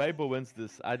Weibo wins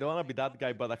this. I don't want to be that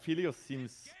guy, but Aphelios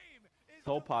seems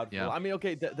so powerful. Yeah. I mean,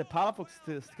 okay, the Palafox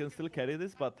can still carry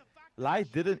this, but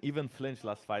Light didn't even flinch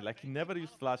last fight. Like, he never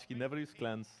used Flash, he never used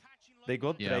Cleanse. They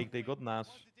got Yeah. Drake, they got Nash.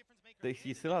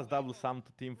 He still has double Sam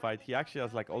to team fight. He actually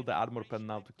has like all the armor pen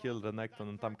now to kill Renekton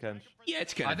and Tam Kench. Yeah,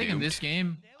 it's kind I of think in this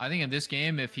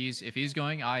game, if he's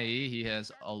going IE, he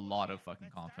has a lot of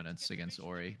fucking confidence against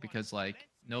Ori because like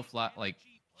no flat, like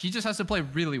he just has to play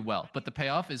really well, but the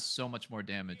payoff is so much more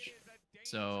damage.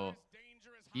 So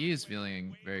he is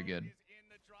feeling very good.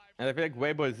 And I feel like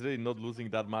Weibo is really not losing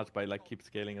that much by like keep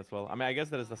scaling as well. I mean, I guess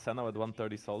there is a Senna with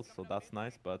 130 souls, so that's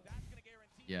nice, but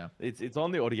Yeah. it's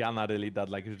only Orianna really that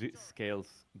like scales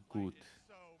good.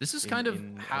 This is in- kind of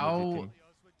in how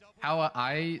NRG.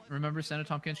 I remember Senna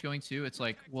Tom Kench going too. It's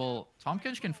like, well, Tom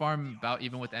Kench can farm about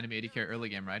even with enemy AD carry early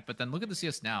game, right? But then look at the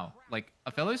CS now. Like,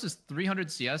 Aphelios is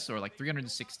 300 CS or like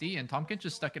 360, and Tom Kench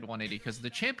is stuck at 180 because the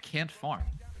champ can't farm.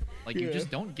 Like, you just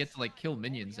don't get to like kill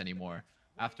minions anymore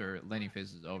after laning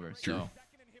phase is over. So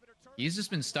he's just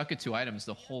been stuck at 2 items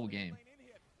the whole game.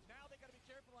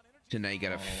 So now you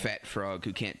got a fat frog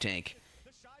who can't tank.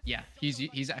 Yeah, he's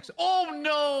actually. Oh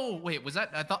no! Wait, was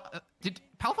that? I thought did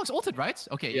Palafox ulted right?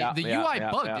 Okay, Yeah, the yeah, UI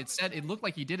yeah, bugged. yeah. It said it looked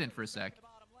like he didn't for a sec.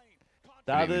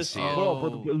 That even is, see it. bro,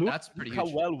 but Oh, look, that's pretty look how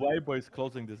huge. well Weibo is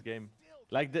closing this game.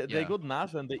 Like they Yeah. got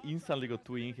Nash and they instantly got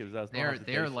 2 inhibs. There's no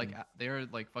They're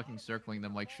like fucking circling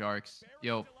them like sharks.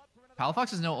 Yo, Palafox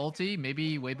has no ulti.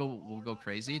 Maybe Weibo will go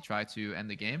crazy, try to end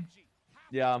the game.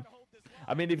 Yeah.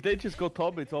 I mean, if they just go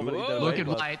top, it's over either Whoa. way. Look at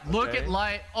but- light. Look at okay.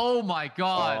 light. Oh my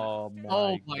god.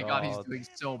 Oh my god. He's doing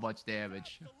so much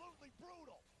damage. Absolutely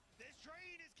brutal. This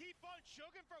train is keep on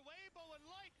chugging for Weibo and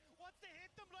Light wants to hit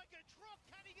them like a truck.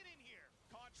 Can he get in here?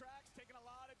 Contracts taking a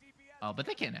lot of DPS. Oh, but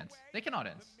they can't end. They cannot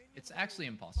end. It's actually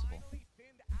impossible.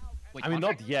 Wait, I mean,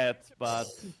 not contract- yet, but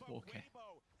Okay.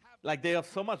 like they have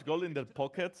so much gold in their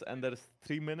pockets, and there's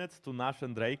 3 minutes to Nash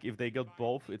and Drake. If they got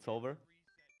both, it's over.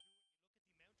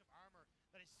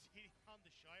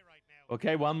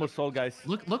 Okay, one more soul, guys.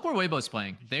 Look where Weibo's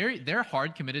playing. They're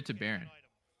hard committed to Baron.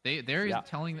 They're Yeah.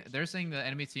 saying the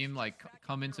enemy team like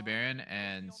come into Baron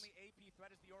and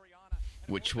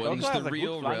Which Dokla one's has the a good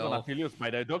real flank on rel? Aphelios, by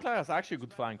the way. Dokla has actually a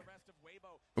good flank.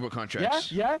 What Yeah,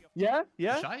 contracts? yeah.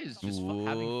 Shy is just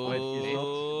having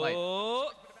fun. Like,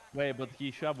 Wait, but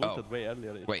he should have Oh. ulted way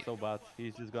earlier. It's Wait. so bad.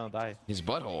 He's just gonna die. His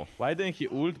butthole. Why didn't he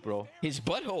ult, bro? His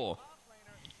butthole.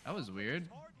 that was weird.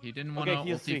 He didn't want Okay, to he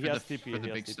has ulti TP, for he has the, TP, for the he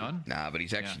has big TP. stun. Nah, but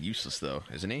he's actually useless though,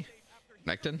 isn't he?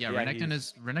 Necton? Yeah, Yeah,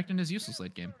 Renekton is useless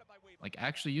late game. Like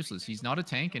actually useless. He's not a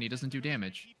tank and he doesn't do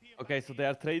damage. Okay, so they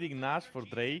are trading Nash for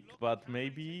Drake, but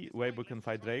maybe Weibo can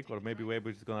fight Drake, or maybe Weibo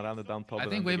is gonna run it down top. I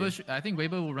think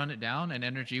Weibo will run it down and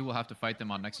NRG will have to fight them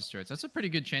on Nexus turrets. That's a pretty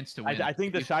good chance to win. I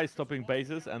think the If- Shy is stopping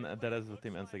bases, and the rest of the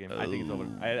team ends the game. I think it's over.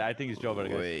 I think it's Jover,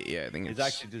 guys. Wait, yeah, I think It's it's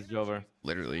actually just Jover.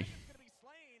 literally.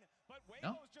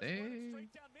 No, they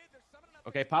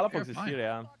Okay, Palafox They're is fine. here,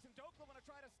 yeah.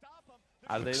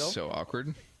 Are they though? So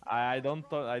awkward. I don't.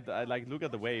 I like look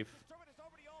at the wave.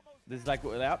 This is like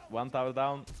yeah, one tower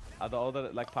down. The other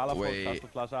like Palafox has Wait. to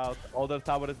flash out. Other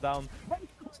tower is down.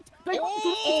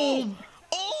 Oh!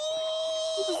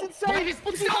 This is insane! He's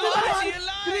But still alive!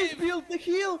 alive! He's built the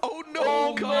heal! Oh no!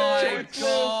 Oh my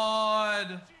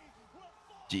God!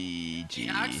 GG. He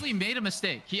actually made a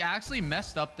mistake. He actually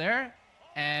messed up there,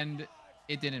 and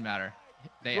it didn't matter.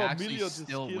 They Bro, actually Milio just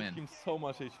still killed win. him so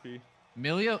much HP.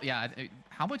 Milio, yeah.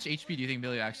 How much HP do you think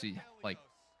Milio actually like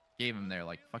gave him there?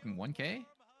 Like fucking 1K?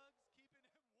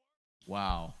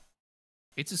 Wow.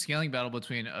 It's a scaling battle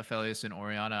between Aphelios and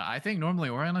Orianna. I think normally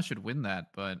Orianna should win that,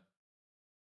 but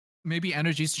maybe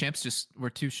NRG's champs just were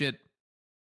too shit.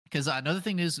 Because another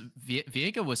thing is,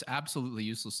 Viega was absolutely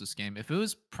useless this game. If it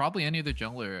was probably any other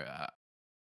jungler,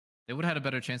 they would have had a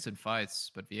better chance in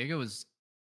fights. But Viega was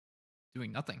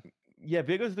doing nothing. Yeah,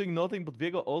 Viego's doing nothing, but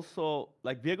Viego also,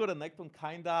 like, Viego and Necton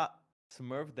kinda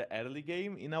smurfed the early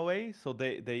game in a way. So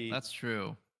they That's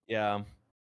true. yeah.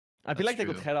 I feel That's like they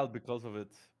got true. Herald because of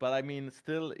it. But I mean,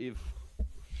 still, if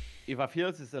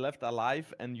Aphelios is left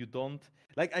alive and you don't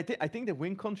like, I think the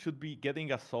win con should be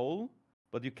getting a soul,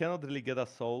 but you cannot really get a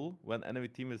soul when enemy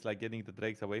team is like getting the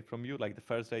drakes away from you, like the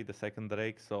first drake, the second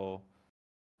drake. So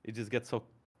it just gets so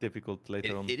difficult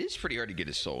later on. It is pretty hard to get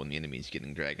a soul when the enemy's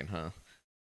getting dragon, huh?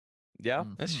 Yeah,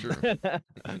 That's true.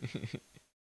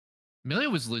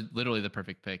 Milio was literally the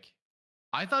perfect pick.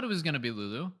 I thought it was going to be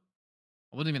Lulu.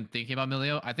 I wasn't even thinking about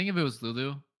Milio. I think if it was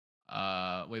Lulu,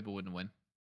 Weibo wouldn't win.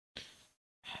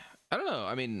 I don't know.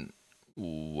 I mean,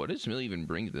 what does Millie even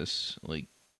bring to this? Like,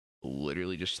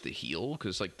 literally just the heal?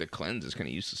 Because, like, the cleanse is kind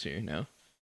of useless here now.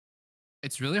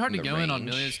 It's really hard to The go in on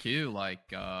range. Milio's Q. Like,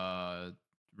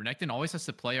 Renekton always has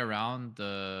to play around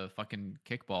the fucking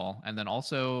kickball. And then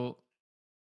also,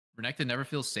 Renekton never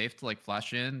feels safe to, like,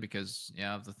 flash in because,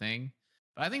 yeah, of the thing.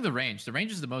 But I think the range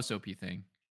is the most OP thing.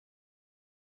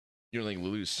 You don't think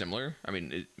Lulu's similar? I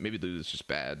mean, maybe Lulu's just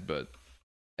bad, but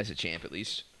as a champ at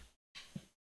least.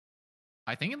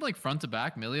 I think in like front to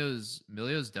back, Milio's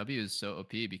W is so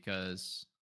OP because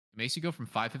it makes you go from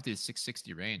 550 to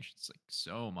 660 range. It's like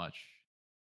so much.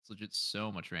 It's legit so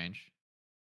much range.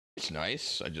 It's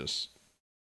nice. I just...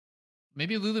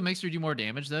 Maybe Lulu makes her do more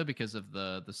damage though because of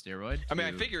the steroid. I mean,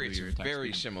 I to- figure to it's your attack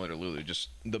very speed. similar to Lulu. Just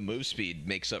the move speed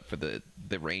makes up for the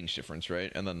range difference, right?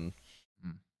 And then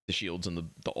the shields and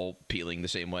the ult peeling the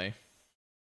same way.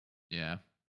 Yeah.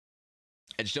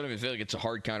 I just don't even feel like it's a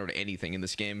hard counter to anything in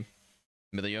this game.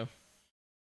 Milio.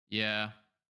 Yeah.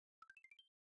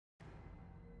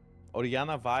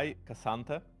 Orianna, Vi,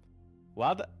 Cassante.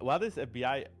 What is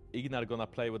FBI Ignar gonna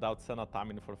play without Senna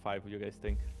Tamin for 5? You guys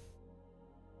think?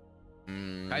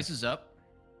 Kai'Sa's up.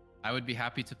 I would be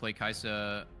happy to play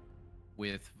Kai'Sa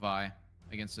with Vi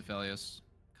against Aphelios.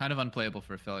 Kind of unplayable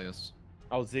for Aphelios.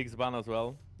 Oh, Ziggs ban as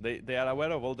well. They are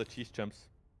aware of all the cheese champs.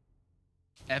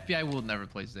 FBI will never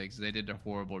play Ziggs. They did a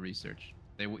horrible research.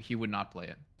 He would not play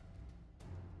it.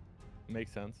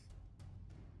 Makes sense.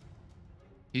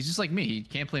 He's just like me. He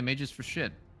can't play mages for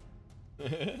shit.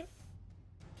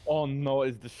 Oh no,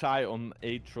 it's the shy on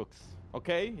Aatrox.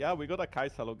 Okay, yeah, we got a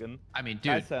Kai'Sa login. I mean,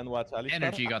 dude, Kai'Sa and what? Alistar?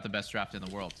 NRG got the best draft in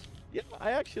the world. Yeah,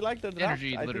 I actually like the draft.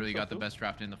 NRG I literally think so got the too. best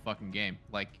draft in the fucking game.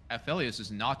 Like, Aphelios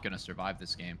is not going to survive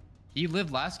this game. He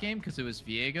lived last game because it was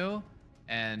Viego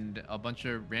and a bunch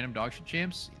of random dogshit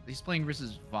champs. He's playing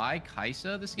versus Vi,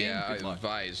 Kai'Sa this game. Yeah, Good luck.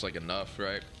 Vi is like enough,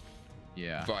 right?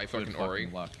 Yeah. Vi good fucking Ori.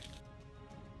 luck.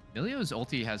 Milio's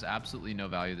ulti has absolutely no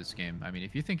value this game. I mean,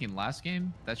 if you're thinking last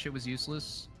game, that shit was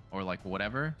useless, or like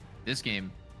whatever, this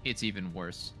game, it's even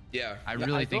worse. Yeah. I Yeah,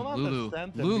 really I think don't Lulu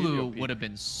understand the Milio would have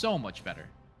been so much better.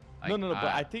 No, Like,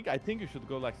 but I think you should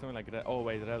go like something like oh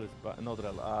wait, Rel is not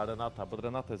Rel, Renata, but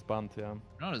Renata is banned, yeah.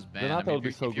 not as bad. Renata I mean, would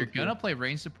be so if you're good gonna too. play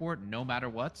range support no matter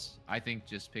what, I think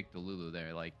just pick the Lulu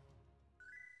there. Like,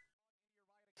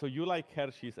 So you like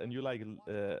Hershey's and you like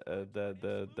the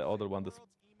other one.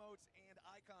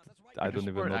 I don't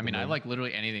even know. I mean, the I name. like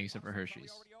literally anything except for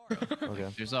Hershey's. Okay.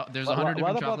 There's What 100 about,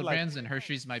 different chocolate like... brands, and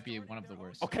Hershey's might be one of the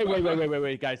worst. Okay,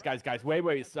 wait, guys.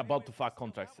 Weiwei is about to fuck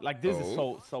contracts. Like this is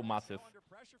so massive.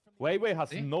 Weiwei has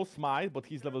See? no smite, but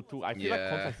he's level 2. I feel like Yeah.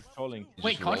 contracts is trolling. He's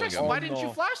Wait, just rolling contracts? up. Why Oh, didn't you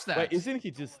no. flash that? Wait, isn't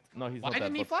he just? No, he's Why not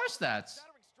didn't dead, he but... flash that?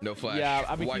 No flash. Yeah,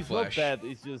 I mean Why he's flash? not dead.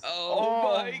 It's just.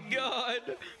 Oh my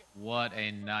god. What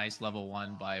a nice level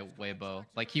 1 by Weibo.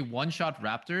 Like, he one-shot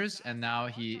Raptors, and now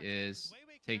he is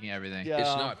taking everything. Yeah.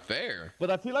 It's not fair.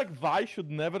 But I feel like Vi should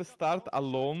never start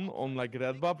alone on like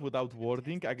red buff without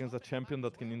warding against a champion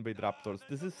that can invade Raptors.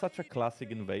 This is such a classic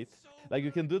invade. Like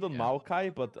you can do it on Yeah.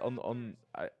 Maokai, but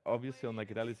obviously on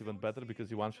like Rel is even better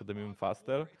because you one-shot them even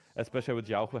faster, especially with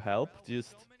Yao who help.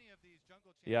 Just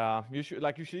yeah, you should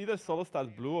either solo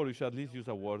start blue or you should at least use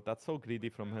a ward. That's so greedy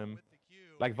from him.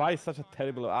 Like Vi is such a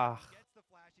terrible I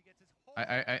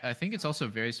think it's also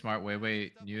very smart.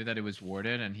 Weiwei knew that it was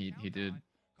warded, and he did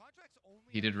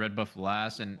He did red buff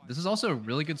last, and this is also a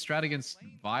really good strat against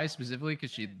Vi specifically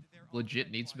because she legit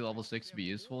needs to be level 6 to be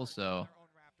useful. So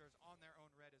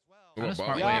kind of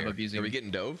smart way of abusing. Are we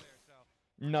getting dove?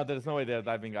 No, there's no way they're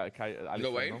diving Elixir,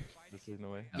 No way? no? This is no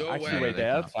way. No Actually, way. wait,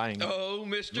 they're trying. Oh,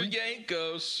 Mr.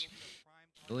 Yankos.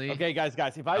 Really? Okay, guys,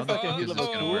 if I start fuck hit is level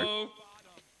this 2, gonna work?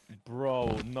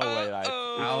 bro, no way, right?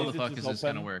 How the fuck is this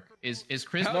gonna work? Is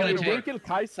Chris No, gonna you take? kill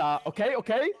Kaisa. Okay.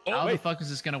 How the Wait. fuck is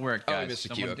this gonna work, Oh, I guys? missed the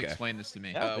Someone Q, okay. explain this to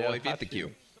me. Yeah. Well, if you hit the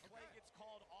Q.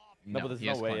 No, but there's he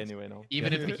no has way cleanse. anyway, no.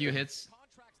 Even if the Q hits.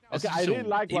 Okay, I really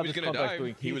like He what was this gonna contract dive.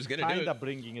 doing. He was gonna do kinda it.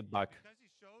 bringing it back.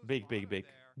 Big.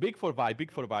 Big for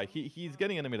Vi. He's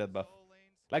getting enemy red buff.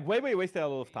 Like Weibo wasted a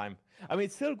lot of time. I mean,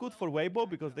 it's still good for Weibo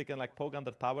because they can like poke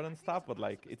under tower and stuff, but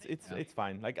like it's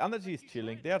fine. Like NRG is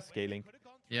chilling. They are scaling.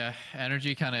 Yeah,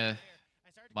 NRG kind of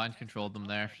mind controlled them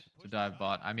there to dive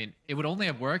bot. I mean, it would only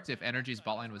have worked if NRG's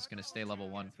bot lane was gonna stay level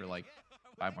 1 for like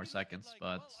 5 more seconds,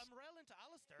 but.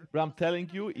 But I'm telling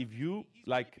you, if you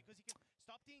like,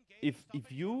 if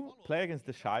you play against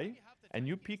the Shy and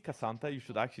you pick Cassandra, you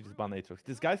should actually just ban Aatrox.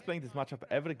 This guy's playing this matchup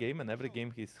every game, and every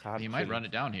game he's hard. He might run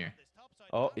it down here.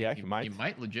 Oh yeah, he might. He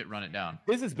might legit run it down.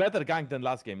 This is better gank than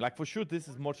last game. Like for sure, this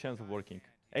is more chance of working.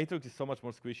 Aatrox is so much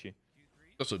more squishy.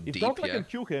 Also If deep, Donkla yeah. can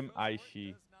Q him,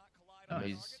 he. No,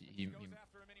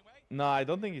 No, I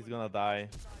don't think he's gonna die.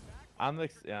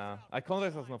 Unlex, yeah.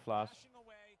 Contrax has no flash.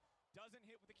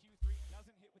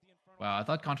 Wow, I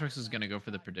thought Contrax was gonna go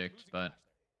for the predict, but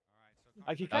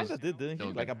Like he That was kinda did, didn't he?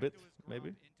 still Like good. a bit,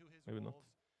 maybe. Maybe not.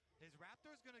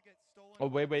 Oh,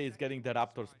 Weibo is getting the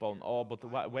Raptor spawn. Oh, but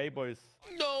Weibo is...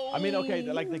 No. I mean, okay,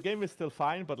 like the game is still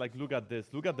fine, but like look at this.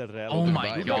 Look at the rel. oh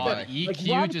my Goodbye, god, goodbye. EQ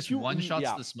Like, just Q- one-shots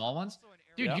yeah. the small ones?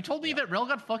 Dude, Yeah, you told me that Rel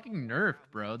got fucking nerfed,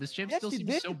 bro. This champ Yes, still he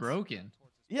seems so did. broken.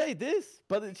 Yeah, it is,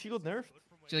 but she got nerfed.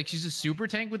 She's a super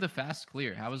tank with a fast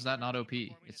clear. How is that not OP?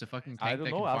 It's a fucking tank I don't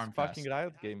that know, can ask farm fucking fast.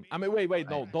 Riot game. I mean, wait,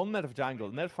 no, don't nerf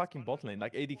jungle. Nerf fucking bot lane.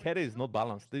 Like AD carry is not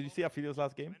balanced. Did you see Aphelios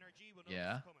last game?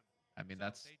 Yeah, I mean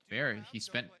that's fair. He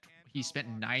spent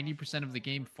 90% of the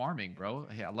game farming, bro.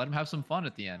 Yeah, let him have some fun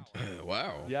at the end.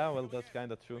 Wow. Yeah, well, that's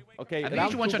kind of true. Okay, I think you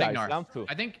round should 2, one-shot guys, Ignar. round 2.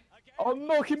 I think Oh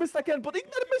no, he missed again, but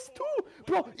Ignar missed too!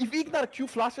 Bro, if Ignar Q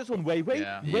flashes on Weiwei,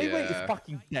 Yeah. Weiwei is Yeah.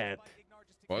 fucking dead.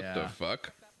 What the Yeah.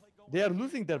 fuck? They are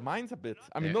losing their minds a bit.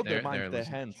 I mean, not their They're minds, their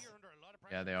losing. hands.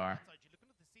 Yeah, they are.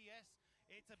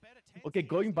 Okay,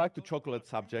 going back to chocolate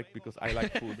subject because I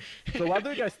like food. So what do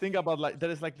you guys think about like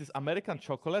there is like this American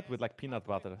chocolate with like peanut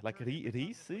butter, like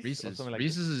Reese's? Or Reese's. something like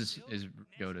Reese's is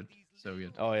goated. So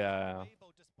good. Oh yeah.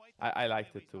 I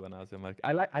liked it too when I was in America.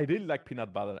 I really like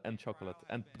peanut butter and chocolate,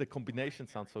 and the combination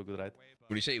sounds so good, right? What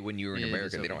do you say when you were in Yeah, America?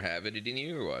 it's They okay. don't have it in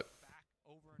you or what?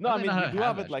 No, I I don't mean know how you to do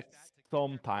have have it it. like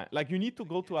sometime. Like you need to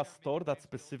go to a store that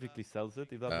specifically sells it,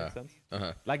 if that makes sense.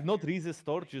 Uh-huh. Like not Reese's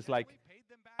store, just like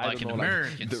I Like don't an know,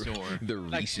 American The, store. the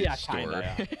Like, Reese's yeah, store.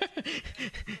 kinda,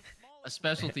 A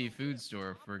specialty food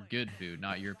store for good food,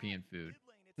 not European food.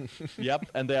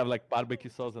 Yep, and they have like barbecue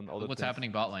sauce and all Look that. what's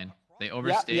happening bot lane. They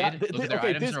overstayed. th- Look at their okay,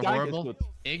 items this are gank is horrible. good.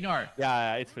 Ignar.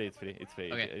 Yeah, it's free. Okay. It's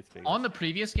free. On the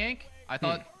previous gank, I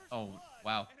thought, oh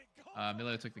wow,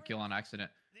 Milio took the kill on accident.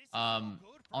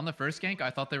 On the first gank, I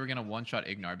thought they were gonna one-shot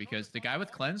Ignar because the guy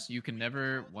with cleanse, you can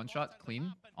never one-shot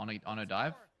clean on a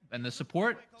dive, and the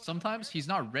support sometimes he's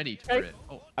not ready to crit.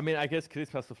 Oh, I mean, I guess Chris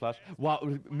has to flash. Wow,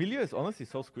 Milio is honestly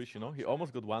so squishy, you know? He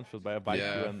almost got one shot by a bite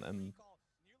Yeah. and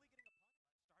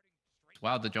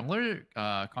wow, the jungler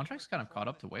contract's kind of caught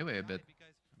up to Weiwei a bit.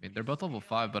 I mean, they're both level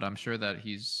 5, but I'm sure that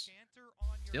he's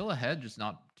still ahead, just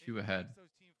not too ahead.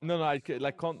 no, like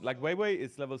Weiwei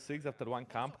is level 6 after one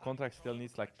camp. Contract still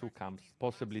needs like 2 camps,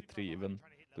 possibly 3 even,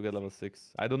 to get level 6.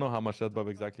 I don't know how much that buff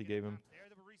exactly gave him,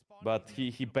 but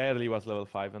he barely was level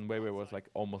 5, and Weiwei was like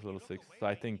almost level 6. So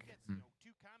I think,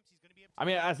 I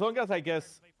mean, as long as I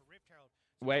guess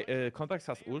Contract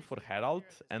has ult for Herald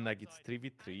and like it's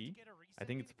 3v3, I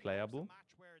think it's playable.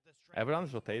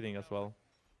 Everyone's rotating as well.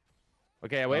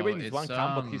 Okay, Weiwei needs it's, one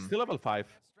camp, but he's still level 5.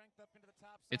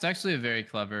 It's actually a very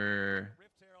clever,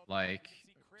 like,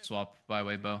 swap by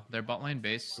Weibo. Their bot lane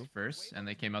base first, and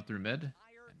they came out through mid.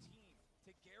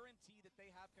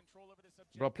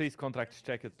 Bro, please Contract,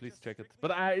 check it, please check it.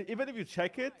 But even if you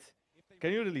check it,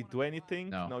 can you really do anything?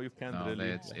 No, you can't No, really.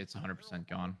 it's 100%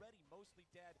 gone.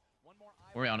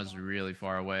 Oriana's really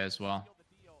far away as well.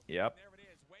 Yep.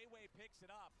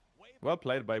 Well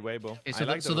played by Weibo. Okay, I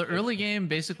like so the rotation. early game,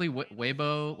 basically,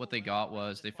 Weibo, what they got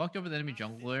was they fucked over the enemy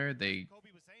jungler. They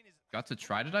got to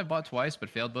try to dive bot twice, but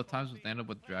failed both times. But they ended up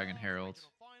with Dragon Herald.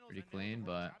 Pretty clean,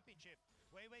 but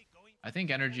I think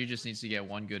NRG just needs to get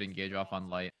one good engage off on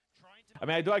light. I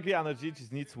mean, I do agree. NRG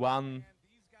just needs one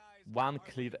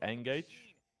clear engage.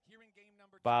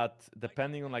 but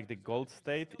depending on like the gold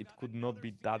state, it could not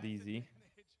be that easy.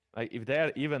 Like if they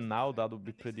are even now, that would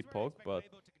be pretty poke, but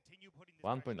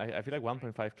 1 point, I feel like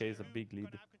 1.5k is a big lead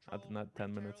at not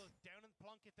 10 minutes.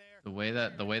 The way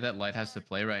that Light has to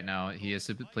play right now, he has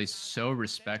to play so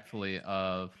respectfully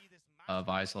of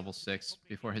I's level 6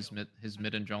 before his mid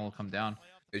and jungle come down.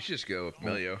 They should just go with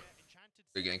Milio.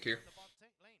 Big gank here.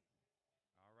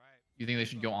 You think they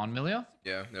should go on Milio?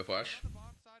 Yeah, no flash.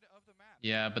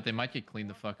 Yeah, but they might get cleaned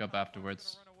the fuck up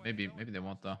afterwards. Maybe they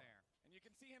won't though.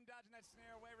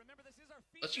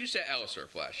 Let's use that Elixir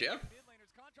flash, yeah?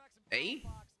 A?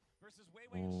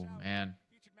 Oh man.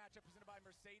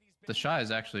 The Shy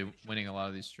is actually winning a lot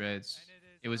of these trades.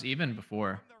 It was even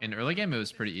before. In early game it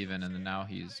was pretty even, and then now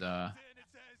he's But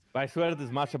I swear this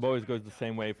matchup always goes the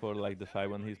same way for like the Shy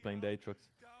when he's playing the Aatrox.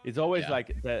 It's always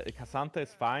like the Cassandra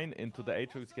is fine, into the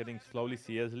Aatrox getting slowly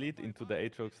CS lead, into the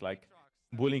Aatrox like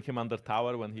bullying him under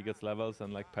tower when he gets levels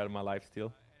and like perma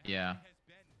lifesteal. Yeah.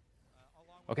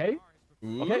 Okay?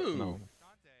 Ooh. Okay? No.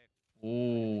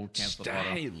 Ooh, cancel auto.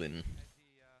 Styling.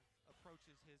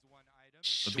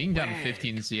 But being down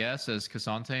 15 CS as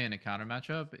Cassante in a counter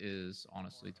matchup is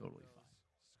honestly totally fine.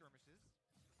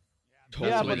 Yeah,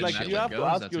 That's the way but the like matchup you have to goes,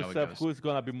 ask that's how it yourself goes. who's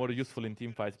gonna be more useful in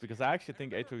team fights, because I actually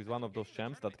think Aatrox is one of those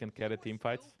champs that can carry team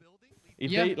fights.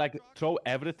 If they like throw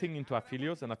everything into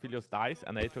Aphelios and Aphelios dies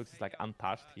and Aatrox is like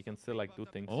untouched, he can still like do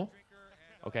things. Oh?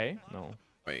 Okay, no.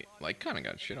 Wait, like kind of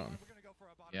got shit on.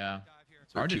 Yeah.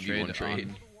 It's Or hard to 2v1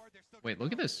 trade. Wait,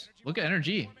 look at this. Look at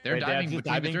NRG. They're Wait, diving just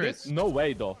between the turrets. this? No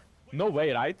way though. No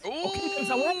way, right? Ooh! Okay, there's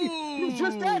a way. He's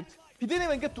just dead. He didn't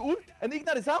even get to ult, and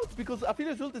Ignar is out because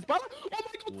Aphelios ult is bad. Oh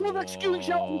my god, Kovacs killing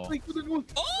Xiao. He couldn't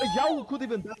ult. Like, Xiao could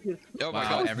even die here. Oh my Wow,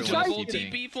 god, everyone's double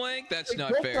keeping. TP flank? That's Like,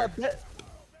 not both fair. are dead.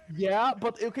 Yeah,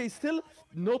 but okay, still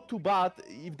not too bad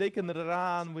if they can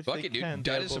run, which Fuck they it, dude. can.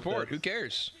 Die they're to both support. dead. Who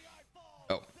cares?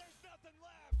 Oh.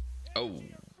 Oh.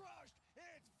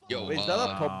 Yo, Wait, is that a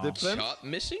top difference? top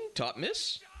missing? Top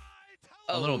miss?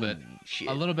 A little bit. Shit.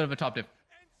 A little bit of a top diff.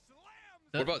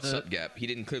 What about sub gap? He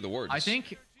didn't clear the wards. I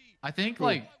think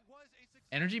like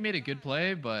Energy made a good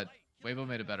play, but Weibo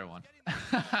made a better one.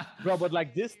 Bro, but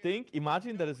like this thing,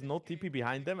 imagine there is no TP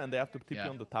behind them and they have to TP Yeah.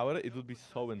 on the tower. It would be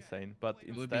so insane. But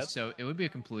It would be instead, it would be a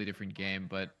completely different game,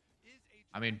 but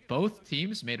I mean both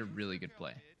teams made a really good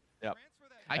play. yeah.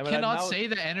 I mean, cannot now- say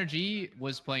that Energy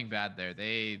was playing bad there.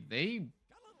 They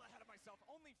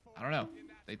I don't know.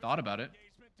 They thought about it.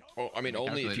 Oh, I mean,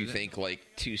 only if you calculated it. think like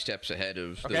 2 steps ahead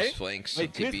of Okay. those flanks.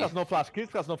 Wait, Chris TP. has no flash. Chris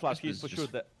has no flash. Chris He's for is sure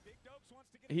just- that.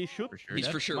 He should. For sure. He's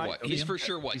dead. for sure Might what? kill He's him. for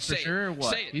sure what? He's Say for sure it.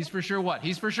 what? Say it. He's for sure what?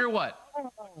 He's for sure what?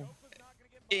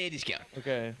 It is count.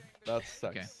 Okay, that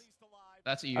sucks. Okay.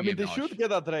 That's EU I mean, game they knowledge. should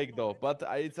get a Drake though, but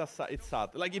it's sad.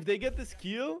 Like if they get this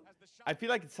kill, I feel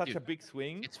like it's such Dude, a big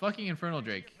swing. It's fucking Infernal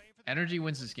Drake. Energy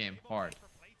wins this game hard.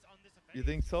 You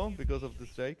think so? Because of this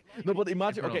Drake? No, but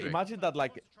imagine. Infernal Okay, Drake. imagine that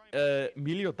like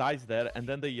Milio dies there, and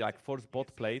then they like force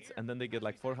bot plates, and then they get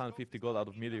like 450 gold out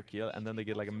of Milio kill, and then they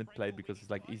get like a mid plate because it's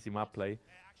like easy map play.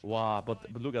 Wow, but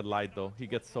look at Light though. He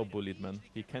gets so bullied, man.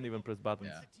 He can't even press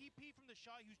buttons. Yeah.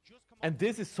 And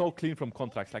this is so clean from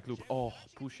contracts. Like, look, oh,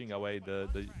 pushing away the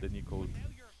new code.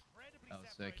 That was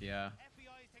sick, yeah.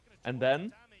 And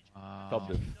then top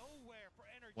diff.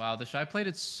 Wow, the Shy played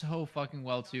it so fucking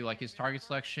well too. Like his target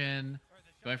selection,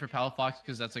 going for Palafox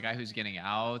because that's the guy who's getting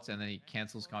out, and then he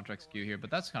cancels contract skew here. But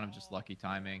that's kind of just lucky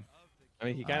timing. I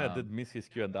mean, he kind of Um, did miss his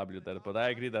Q and W there, but I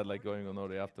agree that like going on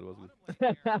Ori after was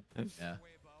good. Yeah.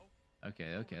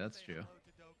 Okay, that's true.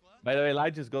 By the way,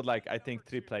 Light just got like I think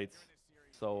 3 plates.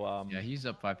 So Yeah, he's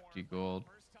up 550 gold.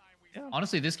 Yeah.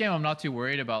 Honestly, this game I'm not too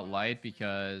worried about Light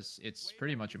because it's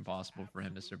pretty much impossible for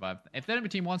him to survive. If the enemy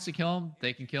team wants to kill him,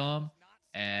 they can kill him,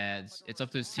 and it's up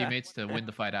to his teammates to win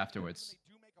the fight afterwards.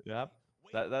 yeah,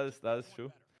 that is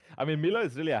true. I mean, Milo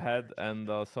is really ahead, and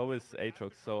so is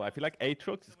Aatrox. So I feel like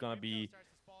Aatrox is gonna be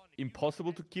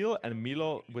impossible to kill, and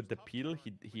Milo with the peel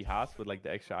he has with like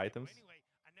the extra items.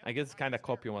 I guess it's kind of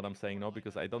copying what I'm saying, no?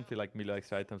 Because I don't feel like Milo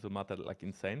extra items will matter like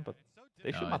insane, but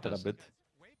they No, should it matter a doesn't. bit.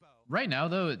 Right now,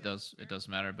 though, it does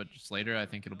matter, but just later, I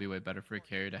think it'll be way better for a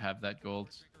carry to have that gold.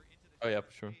 Oh yeah,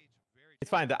 for sure. It's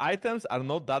fine. The items are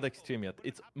not that extreme yet.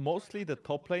 It's mostly the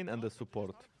top lane and the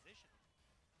support.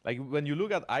 Like when you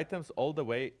look at items all the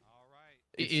way,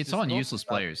 It's just on not useless that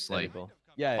players. Like terrible.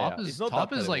 Yeah, top it's is not top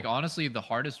that is like terrible. honestly the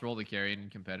hardest role to carry in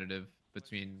competitive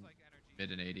between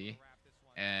mid and AD.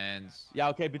 And Yeah,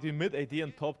 okay, between mid AD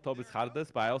and top is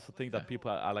hardest, but I also think that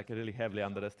people are like really heavily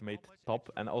underestimate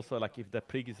top, and also like if the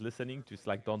prig is listening, just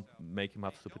like don't make him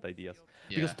have stupid ideas.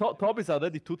 Because yeah, top is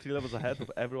already 2-3 levels ahead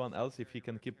of everyone else if he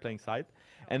can keep playing side,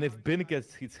 and if Bin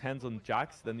gets his hands on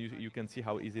Jax, then you can see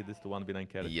how easy it is to 1v9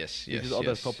 carry. Yes, Because yes, other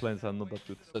yes. top lanes are not that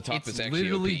good. The top it's is actually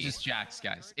literally OP. just Jax,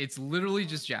 guys. It's literally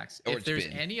just Jax. Or If it's there's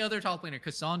Bin. any other top laner,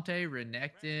 Cassante,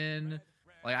 Renekton,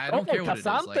 like I don't care what it is.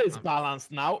 Cassante Like, is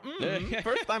balanced now.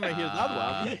 First time I hear that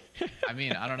one. I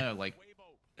mean, I don't know. Like,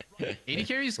 AD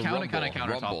carries Rumble, kind of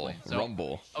counter top Rumble, lane. So,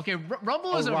 Rumble. okay,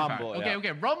 Rumble is overpowered. Rumble, Okay, yeah.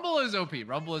 okay, Rumble is OP.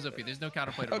 Rumble is OP. There's no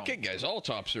counterplay to Okay, Rumble. guys, all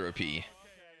tops are OP.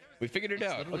 We figured it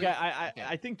out. literally- Okay,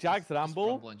 I think Jax Just Rumble.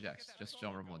 Rumble and Jax. Just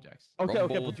Rumble and Jax. Okay,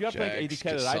 Rumble, but you are playing AD Jax,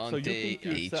 carry, right? So you Cassante, think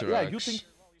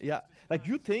Aatrox.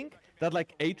 you think that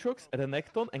like Aatrox,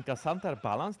 Renekton, and Cassandra are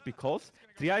balanced because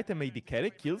 3-item AD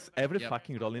carry kills every Yep.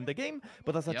 fucking role in the game.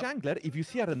 But as a Yep. jungler, if you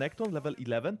see a Renekton level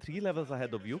 11, 3 levels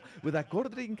ahead of you, with a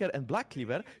Gordrinker and Black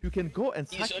Cleaver, you can go and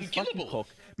He's sack his fucking unkillable. cock.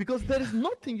 Because there is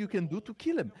nothing you can do to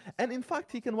kill him. And in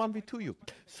fact, he can 1v2 you.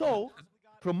 So,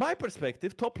 from my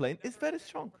perspective, top lane is very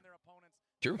strong.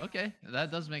 True. Okay,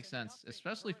 that does make sense,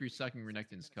 especially if you're sucking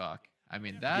Renekton's cock. I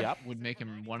mean, that Yep. would make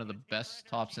him one of the best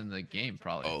tops in the game,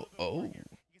 probably.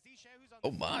 Oh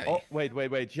my. Oh, wait.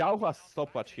 Xiao has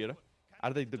stopwatch here.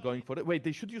 Are they going for it? Wait,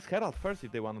 they should use Herald first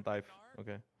if they want to dive.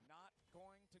 Okay.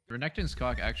 Renekton's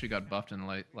cock actually got buffed in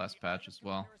the last patch as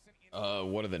well.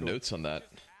 What are the notes on that?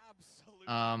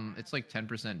 It's like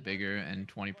 10% bigger and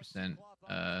 20%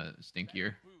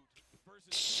 stinkier.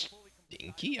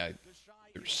 Stinky?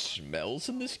 There's smells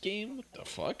in this game? What the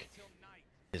fuck?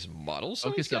 His model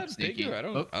size Focus up, got Stinky. bigger? I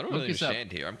don't really Focus up.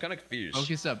 understand here. I'm kind of confused.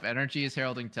 Focus up. Energy is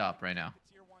heralding top right now.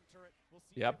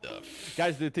 Yep.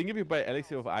 Guys, do you think if you buy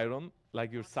Elixir of Iron,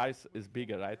 like your size is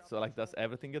bigger, right? So like, does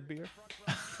everything get bigger?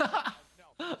 I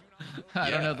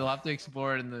don't know. Yeah. They'll have to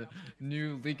explore it in the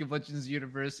new League of Legends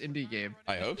universe indie game.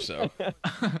 I hope so.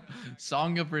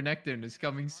 Song of Renekton is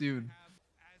coming soon.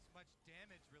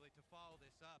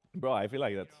 Bro, I feel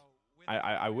like that.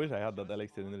 I wish I had that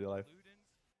Elixir in real life.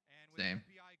 Same.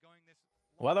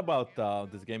 What about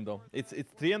this game though? It's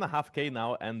 3.5k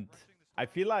now, and I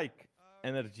feel like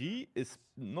NRG is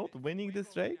not winning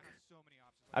this Drake.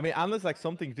 I mean, unless like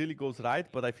something really goes right,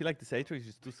 but I feel like this Aatrox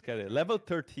is too scary. Level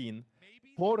 13,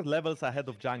 4 levels ahead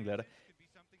of jungler,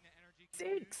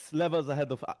 6 levels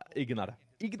ahead of Ignar.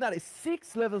 Ignar is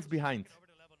 6 levels behind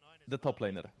the top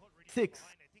laner. 6,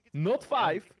 not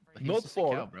 5, But he's not just a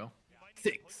 4, cow, bro.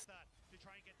 6.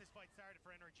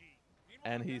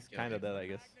 And he's kind of dead, I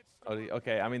guess.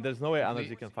 Okay, I mean, there's no way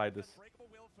NRG can fight this.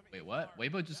 Wait, what?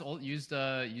 Weibo just used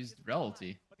Rel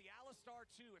ulti.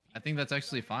 I think that's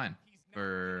actually fine.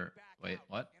 For wait,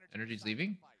 what? Energy's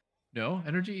leaving? No,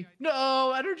 energy.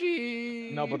 No,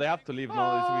 energy. No, but they have to leave. No,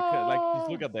 like just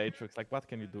look at the Aatrox. Like, what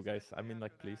can you do, guys? I mean,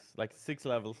 like, please, like 6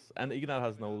 levels, and Ignar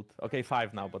has no ult. Okay,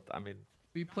 5 now, but I mean,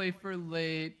 We play for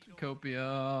late,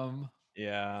 Copium.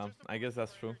 yeah, I guess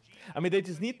that's true. I mean, they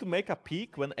just need to make a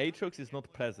peak when Aatrox is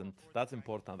not present. That's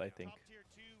important, I think.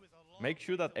 Make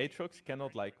sure that Aatrox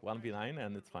cannot like 1v9,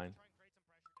 and it's fine.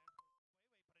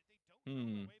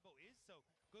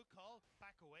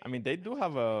 I mean, they do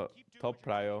have a top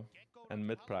prio and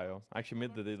mid prio. Actually,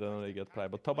 mid they don't really get prio,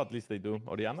 but top at least they do.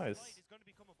 Orianna is...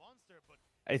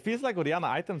 It feels like Orianna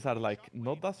items are like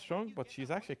not that strong, but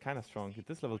she's actually kind of strong. It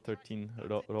is level 13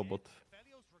 robot.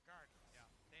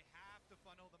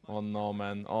 Oh no,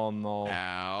 man. Oh no.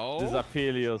 Ow. This is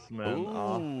Aphelios, man.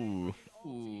 Ooh.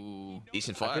 Ooh.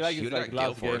 Decent I flash. feel like You it's got like Gale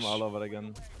last game Force. all over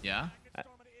again. Yeah.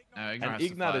 And has to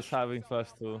Ignar is flash. having flash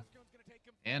too.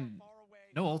 And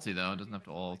no ulti though. It doesn't have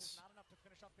to ult.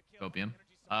 Copium.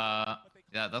 Yeah,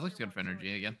 that looks good for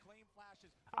energy again.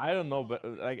 I don't know, but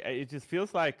like it just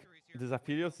feels like this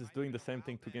Aphelios is doing the same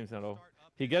thing 2 games in a row.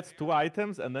 He gets 2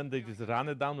 items and then they just run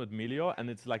it down with Melio, and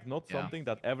it's like not Yeah. something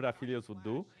that every Aphelios would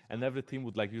do, and every team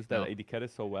would like use their No. AD carry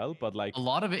so well, but like A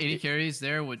lot of AD carries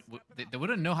there they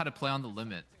wouldn't know how to play on the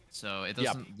limit, so it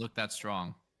doesn't look that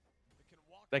strong.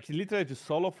 like he literally just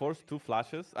solo forced 2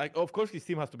 flashes. Like of course his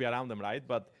team has to be around them, right?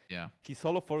 But Yeah. he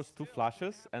solo forced 2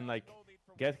 flashes and like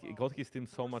got his team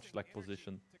so much like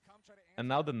position. And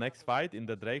now the next fight in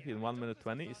the Drake in 1 minute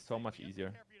 20 is so much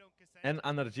easier. And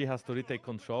NRG has to retake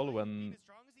control when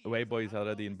Weibo is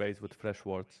already in base with fresh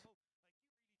wards.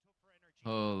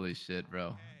 Holy shit,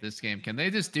 bro. This game. Can they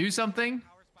just do something?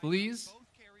 Please?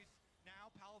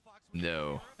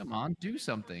 No. Come on, do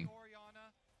something.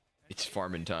 It's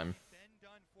farming time.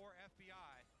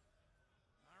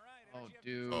 Oh,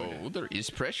 dude. Oh, there is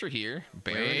pressure here.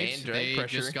 Baron Wait, and drag they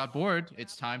pressure. just got bored.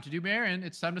 It's time to do Baron.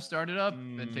 It's time to start it up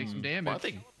and take some Well, I damage.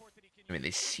 think I mean,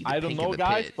 they see the I don't pink in know, the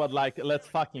guys, pit. but like, let's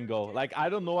fucking go. Like, I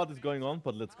don't know what is going on,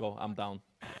 but let's go. I'm down.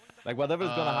 Like, whatever's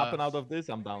gonna happen out of this,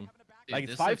 I'm down. Dude, Like,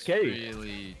 it's this looks 5K.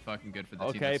 really fucking good for the team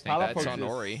Okay, that's taking Palafox That's that. on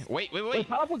is- Ori. Wait. Wait,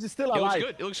 Palafox is still It looks alive.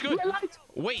 good. It looks good. Alive?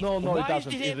 Wait, No, why it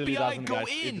doesn't. did It really FBI doesn't, go guys.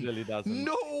 in? It really doesn't.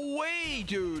 No way,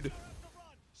 dude.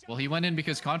 Well, he went in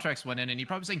because contracts went in, and he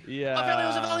probably saying, Yeah.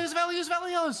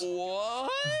 Valios.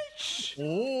 What?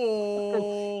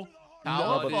 Oh,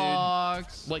 No, but-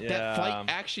 Palafox. Like, that Yeah. fight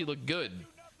actually looked good.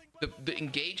 The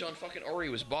engage on fucking Ori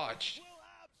was botched.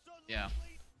 Yeah.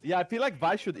 Yeah, I feel like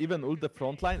Vi should even ult the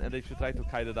front line, and they should try to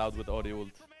kite it out with Ori ult.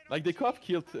 Like, they could have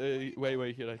killed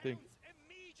Weibo here, I think.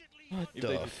 What If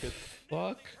they just hit.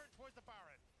 fuck?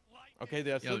 Okay,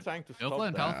 they are still Yo, trying to stop Ilfla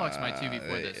and that. Palafox might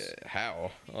 2v4 this. How?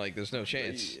 Like, there's no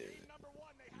chance.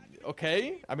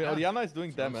 Okay, I mean, Yeah. Orianna is doing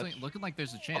Looks damage. looking like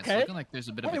there's a chance. Okay. Looking like there's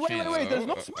a bit of a Wait, chance. there's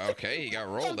no Oh, switch. okay, he got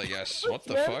rolled, I guess. What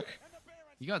the man. fuck?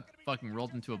 You got fucking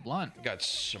rolled into a blunt. Got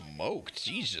smoked.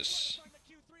 Jesus.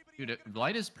 Dude,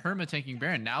 Light is perma-tanking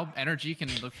Baron. Now NRG can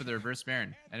look for the reverse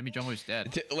Baron. Enemy jungler's dead.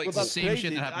 Like, Well, the that's same shit crazy.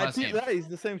 that happened I last feel game. that is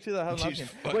the same shit that happened last Jeez, game.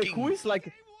 Wait,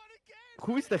 fucking-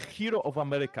 who is the hero of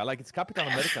America? Like, it's Captain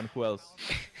America and who else?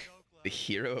 the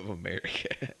hero of America.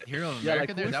 Hero of Yeah,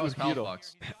 America like, there? who's That was the hero?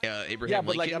 Palafox. Abraham Yeah,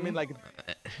 but like, I Lincoln? mean, like,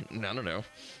 I don't know.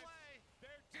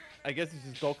 I guess it's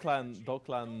just Dokla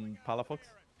and Palafox.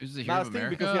 Who's the hero Nah, of still,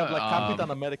 America? because you have like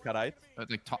Captain America, right?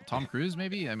 Like Tom Cruise,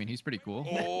 maybe? I mean, he's pretty cool.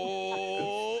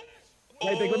 Oh!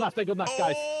 Wait, they got nuts,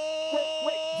 guys.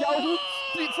 Wait, Yahoo!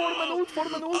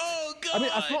 Form an ult. Oh god! I mean,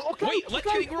 as long, okay, Wait, let's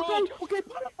okay, get rolled. okay,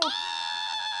 Palafox.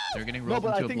 They're getting No, rolled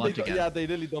but I into a think blunt they, again. yeah, they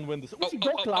really don't win this. Oh,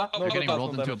 Dokla, no, They're getting Dokla's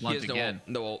rolled not into a damage. He blunt has no again. ult.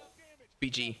 No ult.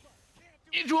 BG.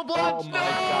 Into a Oh blunt! my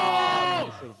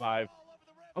god, they survived.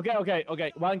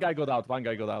 Okay. One guy got out.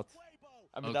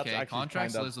 I mean, that's Okay, actually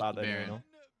Contracts kinda lives with bad the anyway, Baron. no?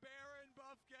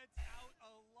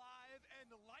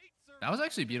 That was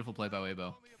actually a beautiful play by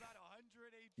Weibo.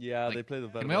 Yeah, Like, they played it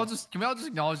better. Can we all just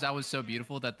acknowledge that was so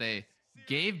beautiful that they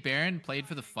gave Baron, played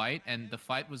for the fight, and the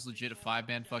fight was legit a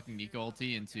 5-man fucking Nico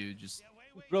ulti into just,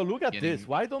 Bro, look at getting- this.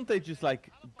 Why don't they just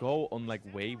like go on like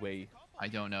Weiwei? I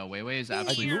don't know. Weiwei is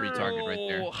absolutely free target right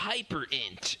there. Hyper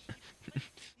int.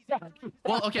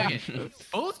 Well, okay.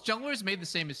 Both junglers made the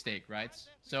same mistake, right?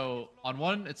 So on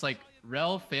one, it's like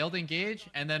Rel failed engage,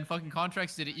 and then fucking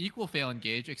Contracts did an equal fail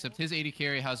engage, except his AD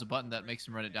carry has a button that makes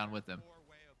him run it down with him.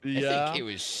 Yeah. I think it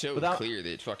was so But that- clear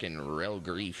that fucking Rel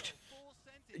griefed.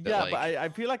 Yeah, like- but I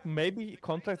feel like maybe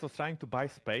Contract was trying to buy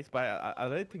space, but I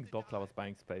don't think Dokla was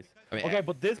buying space. I mean, Okay,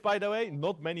 but this, by the way,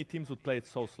 not many teams would play it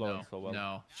so slow No, and so well.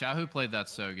 no. Shahu played that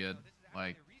so good.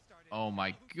 Like, oh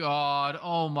my god,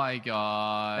 oh my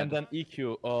god. And then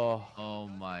EQ, oh. Oh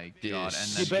my This god, and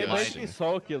He is then basically Light, disgusting.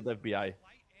 so killed FBI.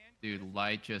 dude,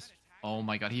 Light just, oh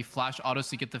my god, he flash autos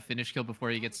to get the finish kill before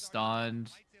he gets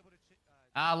stunned.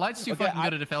 Light's too Okay, fucking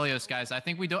good at Aphelios, guys. I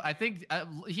think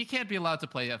he can't be allowed to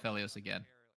play Aphelios again.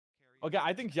 Okay,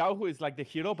 I think Yahoo is like the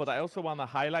hero, but I also want to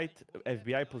highlight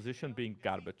FBI position being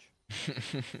garbage.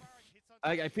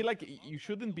 I feel like you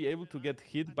shouldn't be able to get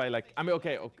hit by like, I mean,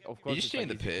 okay, of course. You just it's, stay in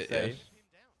like, the easy to pit, yeah. say,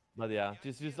 But yeah,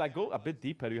 just like go a bit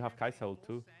deeper. You have Kaisa ult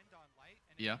too.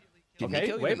 Yeah. Did Okay,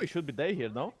 Nico wait, even- we should be there here,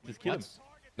 no? Just kill him. What?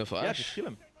 No Yeah, flash. just kill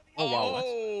him. Oh wow, what?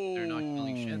 They're not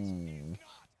killing shit.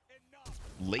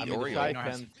 Late I mean, the Oreo. side Nor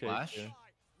has can flash? chase,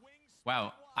 yeah.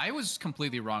 Wow, I was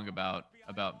completely wrong about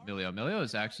Milio. Milio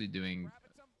is actually doing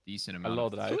decent amount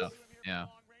lot, of right? stuff. Yeah.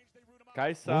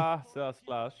 Kaisa still has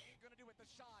flash.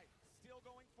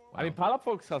 I mean, Wow.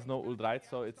 Palafox has no ult, right?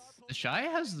 So it's The Shy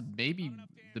has maybe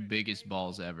the biggest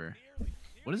balls ever.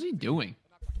 What is he doing?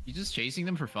 He's just chasing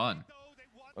them for fun.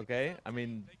 okay. I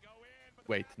mean,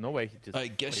 wait, no way. He just. I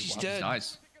guess wait, he's what? He just dead.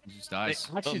 dies. He just dies.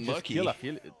 Actually, just Unlucky. kill. I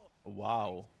feel it.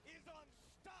 Wow.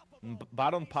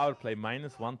 Baron power play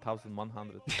minus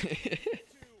 1,100.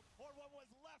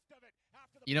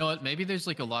 You know what? Maybe there's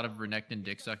like a lot of Renekton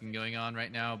dick sucking going on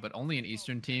right now, but only an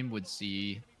Eastern team would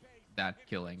see that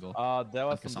kill angle. There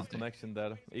was Okay, some something. disconnection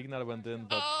there. Ignar went in,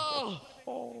 but Oh!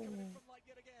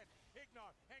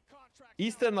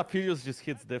 Eastern Aphelios just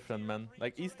hits different, man.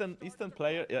 Like Eastern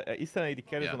player, Eastern AD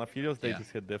carries Yeah. on Aphelios, they Yeah.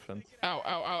 just hit different. Ow,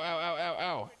 ow, ow, ow, ow,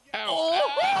 ow,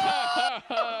 ow,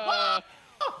 ow!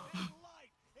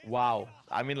 Wow.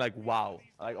 I mean, like wow.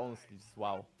 Like honestly, just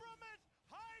wow.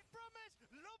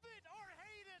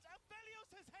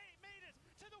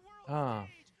 Ah.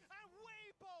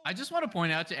 I just want to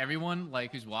point out to everyone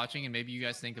like who's watching, and maybe you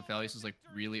guys think Aphelios is like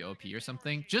really OP or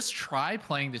something. Just try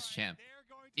playing this champ.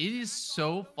 It is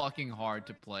so fucking hard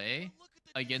to play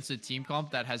against a team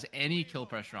comp that has any kill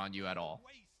pressure on you at all.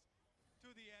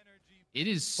 It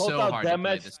is so Total hard to play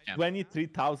damage this champ.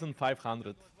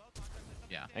 23,500.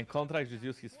 Yeah. And Contract just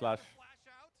used his flash.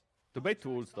 To bait 2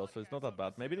 ults though, so it's not that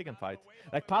bad. Maybe they can fight.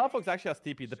 Like Palafox actually has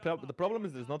TP. The problem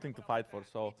is there's nothing to fight for.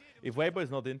 So if Weibo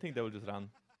is not inting, they will just run.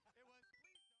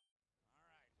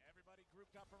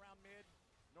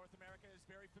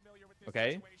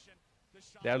 Okay.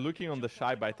 They are looking on the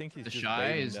Shy, but I think he's The just Shy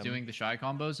baiting is them. doing the Shy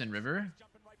combos in River.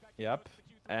 Yep.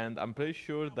 And I'm pretty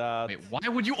sure that... Wait, why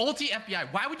would you ulti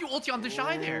FBI? Why would you ulti on the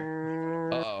Shy there?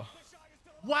 Uh-oh.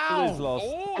 He's Wow. lost.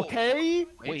 Oh. Okay.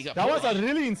 Wait, he got That was a pushed.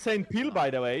 really insane peel,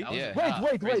 by the way. That was- Yeah.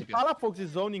 Wait. crazy good. Palafox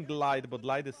is zoning Light, but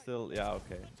Light is still... Yeah,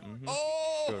 okay.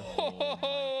 Oh!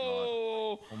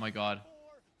 Oh my god.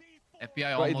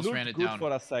 FBI Bro, almost looked ran it good down.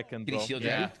 for a second, Did he bro. steal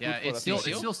Yeah, Jack? yeah, Good for it's a still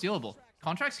second. stealable.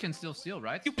 Contracts can still steal,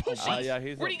 right? You pussy! Yeah,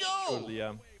 he's Where'd he go? surely,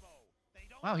 yeah.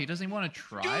 Wow, he doesn't even want to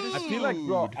try I to. feel like,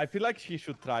 bro, I feel like he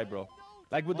should try, bro.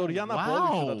 Like with Oriana Ball, you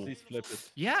should wow. at least flip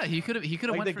it. Yeah, he could have. He could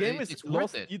have Like went the for game it. is It's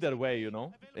lost worth it. either way, you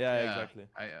know? Yeah, exactly.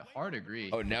 I hard agree.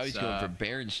 Oh, now he's It's, going for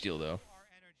Baron Steel, though.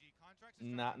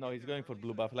 Nah, no, he's going for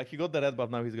blue buff. Like he got the red buff,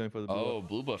 now he's going for the blue Oh, buff.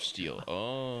 blue buff Steel.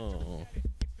 Oh.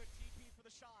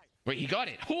 Wait, he got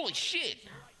it. Holy shit!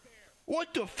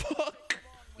 What the fuck?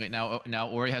 Wait, now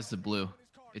Ori has the blue.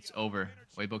 It's over.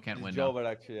 Weibo can't win It's now. over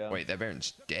actually, yeah. Wait, that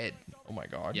Baron's dead. Oh my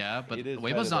god. Yeah, but It is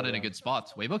Weibo's very not in a bad, good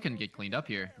spot. Weibo can get cleaned up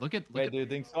here. Look at. Wait, do you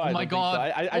think so? Oh I my don't think so.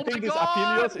 god. I Oh think my this god.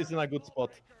 Aphelios is in a good spot.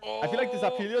 I feel like this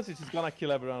Aphelios is just gonna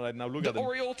kill everyone right now. Look at The him.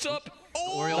 Oriole's up.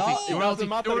 Ori Oh! No, ulti, it Ori doesn't ulti,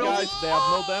 matter, Ori guys. ulti. They have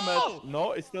no damage.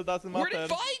 No, it still doesn't matter. Where did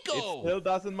Vi go? It still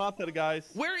doesn't matter, guys.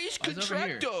 Where is Vi's over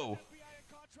here. Contracto?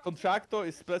 Contractor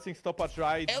is pressing stopwatch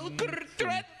right. El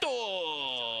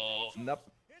Contracto! Nope.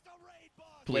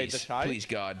 Please, the Shy? please,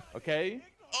 God. Okay.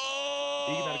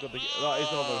 Ignar got the... No,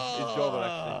 it's over. It's Jover,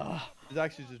 actually. It's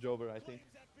actually just Jover, I think.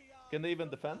 Can they even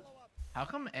defend? How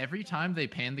come every time they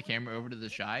pan the camera over to the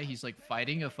Shy, he's like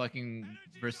fighting a fucking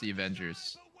versus the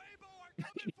Avengers?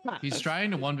 He's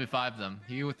trying to 1v5 them.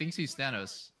 He thinks he's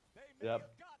Thanos. Yep.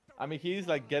 I mean, he's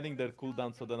like getting their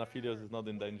cooldown, so then Aphelios is not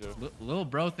in danger. Little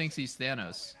bro thinks he's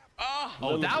Thanos. Ah!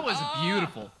 Oh, that was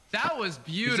beautiful. That was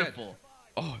beautiful.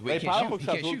 Oh, Hey, wait, he can't shoot. Palafox He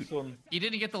has can't ult shoot. soon. He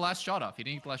didn't get the last shot off.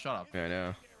 I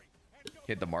know.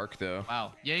 Hit the mark, though.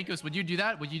 Wow. Yankos, would you do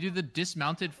that? Would you do the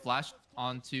dismounted flash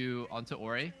onto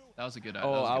Ori? That was a good. Oh,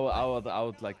 that was a good play. I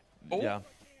would like... Oh. Yeah.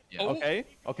 Yeah. Oh.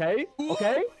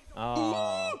 Okay.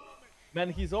 Man,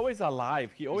 he's always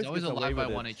alive. He always He's always gets away alive by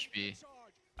with 1 it. HP.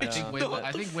 It's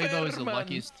I think Weibo is the Fairman.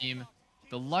 luckiest team.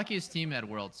 The luckiest team at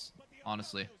Worlds,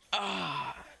 honestly.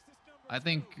 Ah! I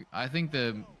think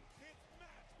the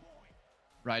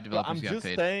Riot Bro, developers I'm got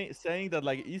just paid. saying that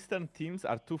like Eastern teams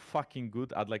are too fucking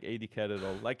good at like AD carry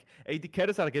role. Like AD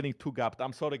carries are getting too gapped.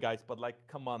 I'm sorry guys, but like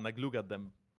come on, like look at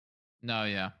them. No,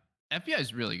 yeah. FBI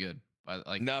is really good. But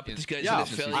like No, but this guy's Yeah, an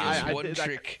Aphelios one did, like,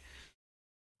 trick.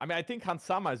 I mean, I think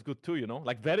Hansama is good too, you know,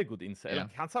 like very good insane. Yeah.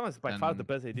 Like Hansama is by far And the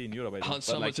best AD in Europe. I think, but,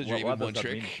 Hansama like, to what Draven does one that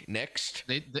mean? trick. Next.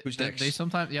 They Who's next?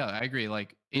 sometimes, yeah, I agree.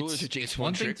 Like Rulers it's, are Jace it's one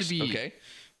one thing tricks. to be. Okay.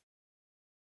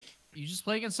 You just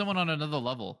play against someone on another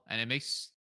level, and it makes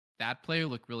that player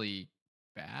look really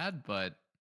bad, but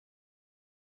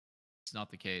it's not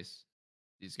the case.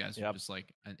 These guys are Yep. just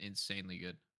like insanely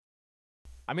good.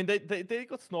 I mean, they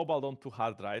got snowballed on too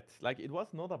hard, right? Like it was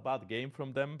not a bad game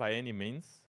from them by any means,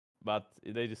 but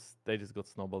they just got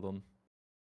snowballed on.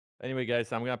 Anyway,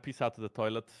 guys, I'm gonna peace out to the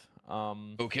toilet.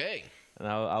 Okay. And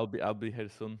I'll be here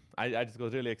soon. I just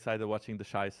got really excited watching the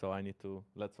Shy, so I need to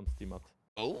let some steam out.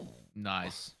 Oh.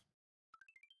 Nice.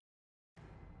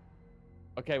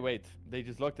 Okay, wait. They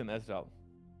just locked in Ezreal.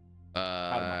 All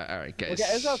right, guys. Okay,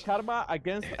 Ezreal Karma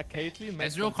against a Caitlyn.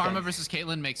 makes Ezreal some Karma sense. versus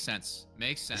Caitlyn makes sense.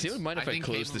 Makes sense. Does anyone mind if I think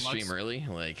close the Caitlyn stream Lux- early?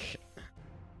 Like,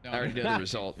 No, I already know the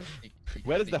result.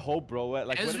 Where is the hope, bro?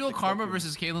 Like, where is Ezreal the Karma copium?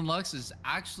 versus Caitlyn Lux is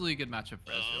actually a good matchup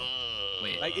for Ezreal.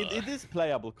 Wait, Like it is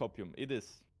playable copium. It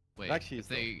is. wait. actually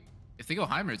If is, they go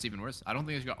Heimer, it's even worse. I don't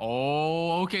think it's got.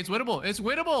 Oh, okay, it's winnable. It's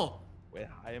winnable. Wait,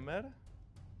 Heimer?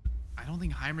 I don't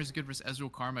think Heimer's good versus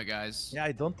Ezreal Karma, guys. Yeah,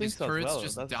 I don't think His so. as turrets well.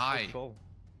 just That's his die. first call.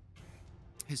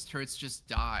 His turrets just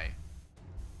die.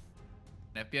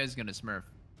 And FBI is gonna smurf.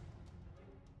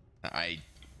 I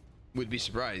would be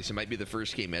surprised. It might be the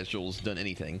first game Ezreal's done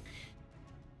anything.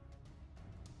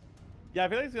 Yeah, I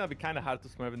feel like it's gonna be kind of hard to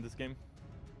smurf in this game.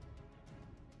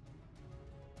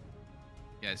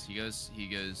 Yes, he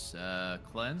goes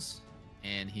cleanse,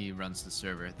 and he runs the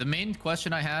server. The main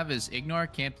question I have is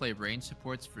Ignar can't play range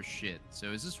supports for shit.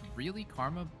 So is this really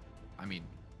Karma? I mean,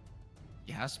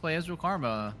 he has to play Ezreal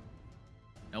Karma.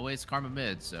 No way it's Karma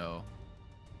mid, so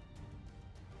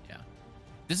yeah.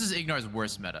 This is Ignar's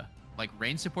worst meta. Like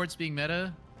range supports being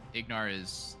meta, Ignar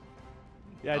is.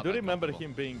 Yeah, I not do that remember comfortable.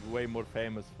 him being way more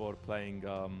famous for playing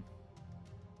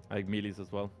like melees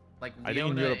as well. like I think in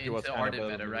Leona Europe he was into kind of Ardent a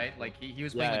meta, little right? bit- Like he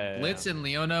was playing like Blitz and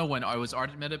Leona when I was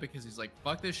Ardent meta because he's like,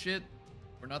 fuck this shit.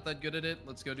 We're not that good at it.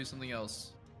 Let's go do something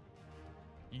else.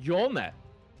 Yone.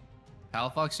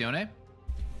 Palafox Yone?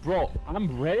 Bro,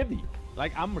 I'm ready.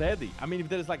 Like, I'm ready. I mean, if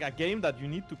there's like a game that you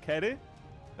need to carry,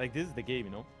 like this is the game,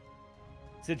 you know?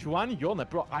 Sejuani Yone,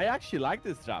 bro, I actually like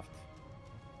this draft.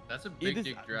 That's a big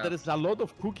dick draft. There is a lot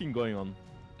of cooking going on.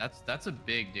 That's a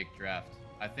big dick draft.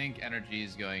 I think NRG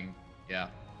is going, yeah.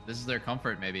 This is their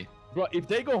comfort, maybe. Bro, if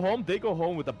they go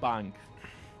home with a bang.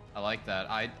 I like that.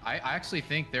 I actually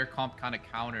think their comp kind of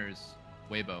counters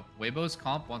Weibo. Weibo's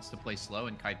comp wants to play slow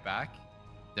and kite back.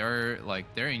 Their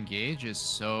engage is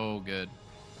so good.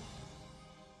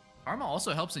 Karma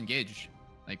also helps engage.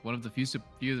 Like one of the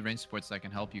few range supports that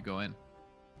can help you go in.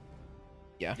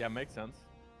 Yeah, makes sense.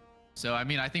 So I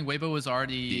mean, I think Weibo was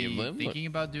already DMLM? thinking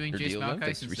about doing Or Jace DMLM? Maokai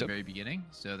Thanks, since the reset. very beginning.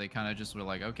 So they kind of just were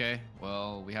like, okay,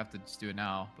 well, we have to just do it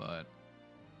now. But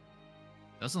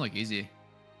doesn't look easy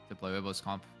to play Weibo's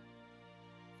comp.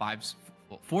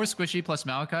 4 squishy plus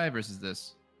Maokai versus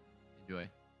this. Enjoy.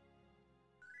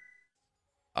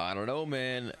 I don't know,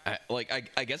 man.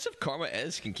 I guess if Karma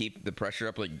S can keep the pressure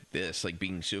up like this, like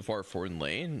being so far forward in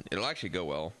lane, it'll actually go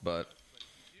well. But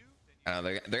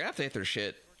they're gonna have to hit their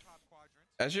shit.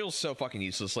 Ezreal's so fucking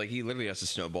useless. Like he literally has to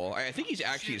snowball. I think he's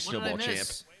actually a snowball champ,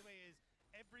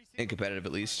 in competitive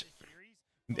at least.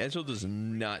 Ezreal does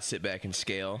not sit back and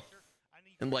scale,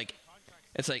 and like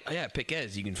it's like, oh yeah, pick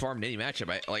Ez. You can farm in any matchup.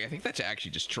 I think that's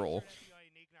actually just troll.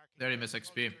 They already missed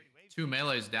XP. 2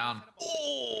 melees down.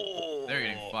 Oh, They're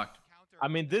getting fucked. I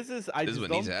mean, I This is just what needs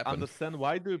don't to happen. understand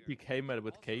why do you pick Heimer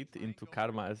with Kate into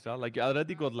Karma as well? Like you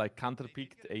already got like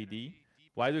counter-picked AD.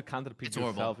 Why do you counter-pick It's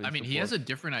horrible. yourself? In I mean, he has a support?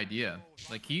 different idea.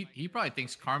 Like he probably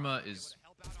thinks Karma is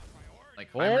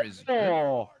like Heimer is good.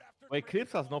 Oh! Wait,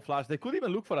 Crips has no flash. They could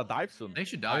even look for a dive soon. They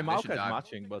should I dive. mean, They should Maokai is dive.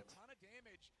 matching, but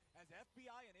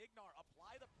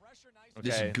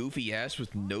This okay. goofy ass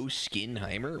with no skin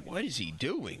Heimer. What is he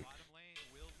doing?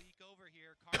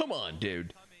 Come on,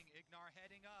 dude.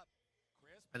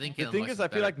 I think The Kalen thing Lux is, I feel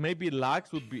better. like maybe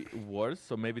Lax would be worse,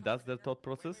 so maybe that's their thought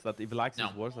process. That if Lax No.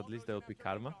 is worse, at least they will pick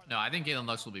Karma. No, I think Galen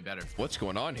Lux will be better. What's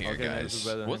going on here, Okay, maybe guys? it's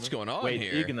better than What's Heimer. going on Wait,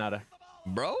 here, Ignar.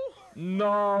 bro?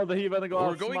 No, the Heaven got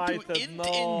We're going to smited. int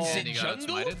No. And he got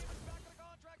Jungle? outsmited.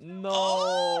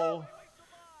 No.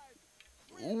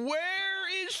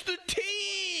 Where is the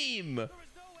team?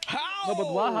 How? No,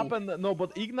 but what happened? No,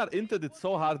 but Ignar inted it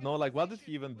so hard. No, like what did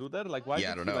he even do there? Like why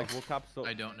Yeah, I did don't he know. like woke up so?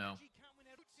 I don't know.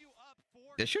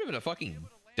 That should have been a fucking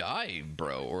dive,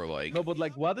 bro. Or like, No, but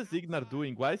like what is Ignar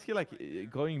doing? Why is he like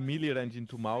going melee range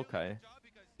into Maokai?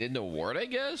 didn't know ward, I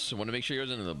guess. Want to make sure he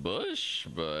goes into the bush,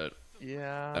 but I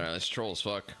Yeah. don't know. That's troll as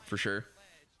fuck for sure.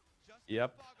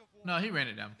 Yep. No, he ran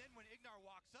it down.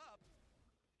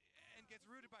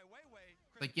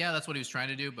 Like, yeah, that's what he was trying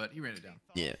to do, but he ran it down.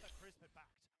 Yeah.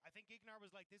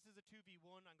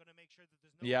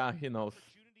 Yeah, he knows.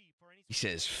 He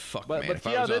says, "Fuck, But- man. but If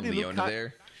he I was on already looked Leona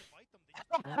there,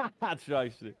 That's true,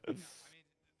 actually.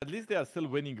 At least they are still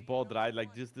winning both, right?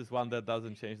 Like just this one that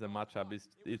doesn't change the matchup.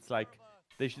 It's like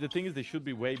they should. The thing is, they should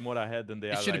be way more ahead than they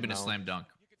It are should have right been a now. slam dunk.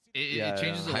 It Yeah,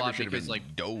 changes a Heimer lot should have because, been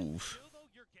like, dove."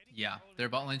 yeah, their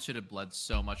bot lane should have bled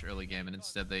so much early game, and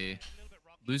instead they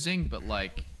losing, but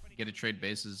like get a trade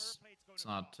bases. It's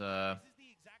not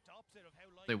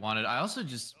they wanted. I also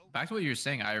just back to what you were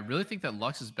saying. I really think that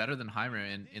Lux is better than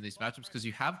Heimer in these matchups because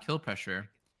you have kill pressure,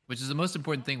 which is the most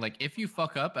important thing. Like if you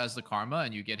fuck up as the Karma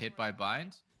and you get hit by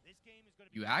bind,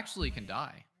 you actually can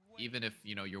die, even if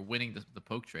you know you're winning the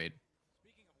poke trade.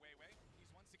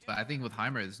 But I think with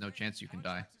Heimer, there's no chance you can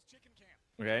die.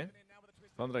 Okay.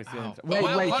 Contract Ow. wait,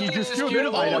 Wow, wait, he Contract just is killed cute.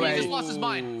 him, by the Oh, he way. just lost his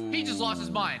mind. He just lost his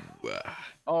mind.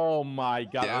 Oh my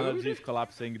god, Dude. NRG is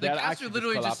collapsing. The They're caster actually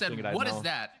literally just said, collapsing right "What is now.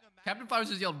 that?" Captain Flowers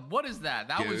just yelled, "What is that?"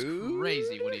 That was Dude.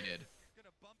 crazy what he did.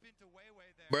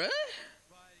 Bruh?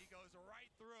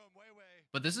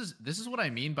 But this is what I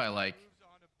mean by like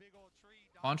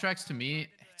contracts. To me,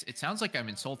 it sounds like I'm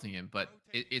insulting him, but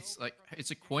it's like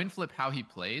it's a coin flip how he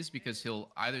plays because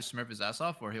he'll either smurf his ass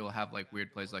off or he'll have like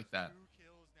weird plays like that.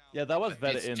 Yeah, that was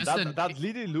very It's in. just That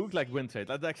literally looked like win trade.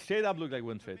 That like straight up looked like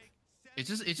win trade. It's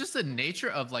just the nature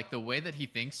of like the way that he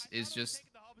thinks is just,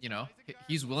 you know,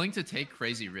 he's willing to take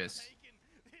crazy risks.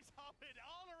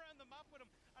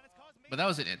 But that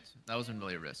wasn't it. That wasn't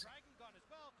really a risk.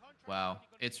 Wow,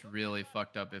 it's really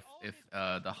fucked up if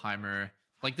the Heimer,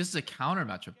 like this is a counter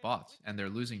match of bots and they're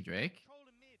losing Drake.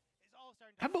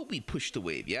 How about we push the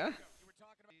wave, yeah?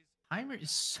 Heimer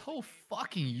is so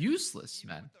fucking useless,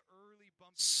 man.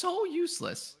 So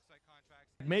useless.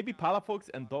 Maybe Palafox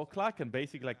and Dokla can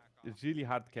basically like really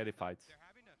hard carry fights.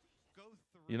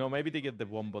 You know, maybe they get the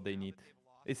wombo they need.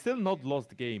 It's still not lost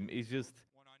game. It's just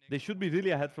they should be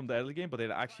really ahead from the early game, but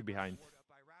they're actually behind.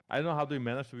 I don't know how they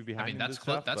manage to be behind. I mean, in that's this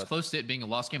close. draft, That's but close to it being a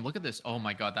lost game. Look at this. Oh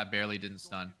my god, that barely didn't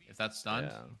stun. If that's stunned,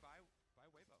 yeah.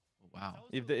 wow.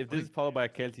 If this is followed by a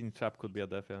Kelting trap, could be a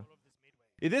death. Yeah.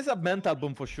 It is a mental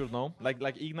boom for sure. No, like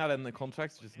Ignar and the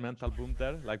contracts, just mental boom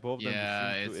there. Like both of them Yeah,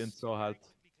 just seem to it's- end so hard.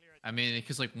 I mean,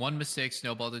 because like one mistake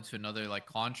snowballed into another. Like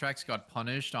contracts got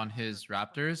punished on his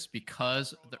Raptors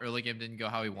because the early game didn't go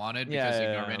how he wanted because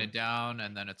Ignore ran it down,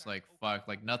 and then it's like fuck,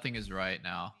 like nothing is right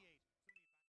now.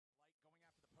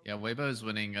 Yeah, Weibo is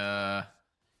winning. I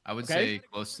would say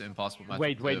close to impossible match.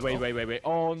 Wait.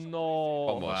 Oh no!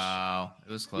 Almost. Wow,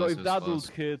 it was Bro, close. if It was that close.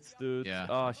 ult hits, dude. Yeah,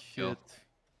 Oh kill. shit.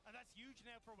 And that's huge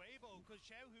now for Weibo, because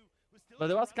Xiaohu was still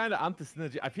But it was kind of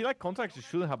anti-synergy. I feel like contracts just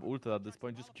shouldn't have ulted at this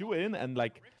point. Just queue in and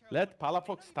like let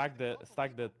Palafox stack the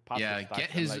passive Yeah, stacks get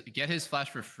and, his like, get his flash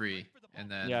for free, and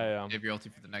then Yeah. save your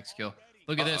ulti for the next kill.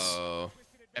 Look at this. Oh.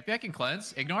 FBI can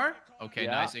cleanse. Ignore. Okay,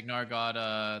 Yeah. nice. Ignore got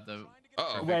the.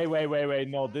 Uh-oh. Wait.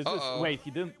 No, this Uh-oh. is. Wait,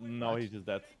 he didn't. No, he's just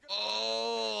dead.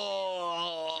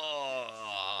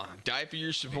 Oh. Die for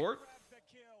your support.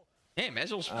 Damn,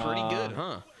 Ezreal's pretty good,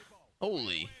 huh?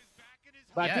 Holy.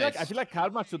 But Yeah, I it's- feel like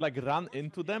Karma should like run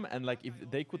into them and like if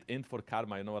they could end for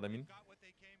Karma, you know what I mean?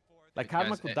 Like Karma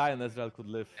Guys, could die and Ezreal could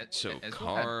live. So Ezreal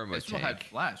Karma Ezreal had tank.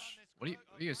 flash. What are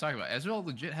you guys talking about? Ezreal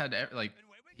legit had like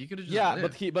he could have just Yeah,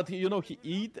 lived. but he you know he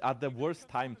eat at the worst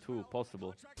time too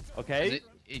possible. Okay.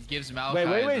 It gives Malachi.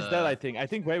 Wait is the- dead. I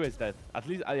think Wei is dead. At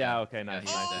least yeah. Okay, nice.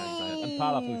 he's dead. And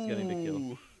Palafox getting the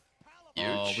kill.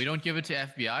 Oh, Huge. we don't give it to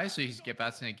FBI, so he's get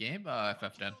back in the game.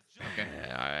 FF then. Okay.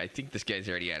 I think this guy's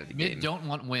already out of the Mid game. don't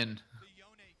want win.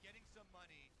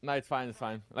 No, it's fine.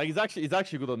 Like it's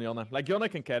actually good on Yone. Like Yone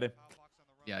can carry.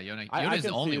 Yeah, Yone. I Yone is the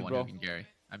can only see it, one bro. who can carry.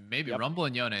 Maybe Yep. Rumble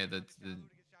and Yone.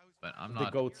 But I'm The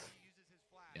not. goats.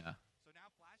 Yeah.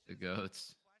 The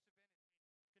goats.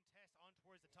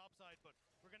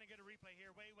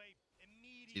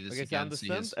 See this Okay, so I again. See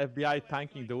understand his... FBI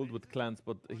tanking the ult with cleanse,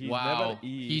 but he Wow. never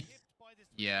E.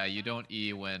 Yeah, you don't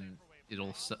E when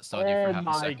it'll stun you for Oh half a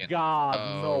my second.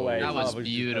 god, no Oh. way. That was Palafox is dead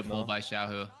beautiful now. by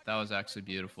Xiaohu. That was actually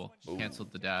beautiful.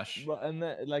 Cancelled the dash. But, and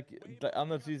like the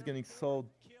NRG is getting so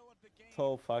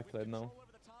fucked right now.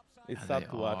 It's Yeah, sad they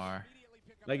to watch. are.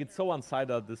 Like it's so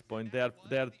one-sided at this point. They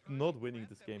are not winning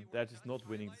this game. They are just not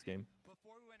winning this game.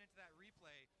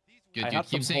 Good, I dude. had Keep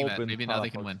some saying hope that. in Maybe now they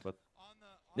can Palafox, win. but-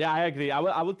 Yeah, I agree.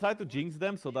 I will try to jinx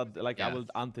them so that I Yeah. will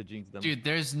anti-jinx them. Dude,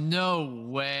 there's no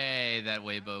way that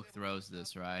Weibo throws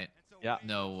this, right? Yeah.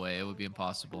 No way. It would be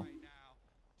impossible.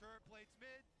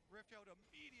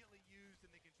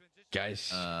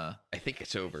 Guys, I think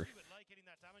it's over.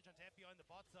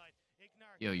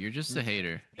 Yo, you're just a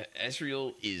hater.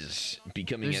 Ezreal is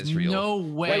becoming There's Ezreal. no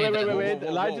way. Wait. that-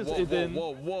 Elijah's is in.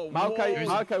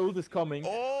 Maokai ult is coming.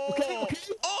 Okay.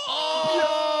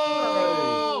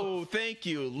 Oh, thank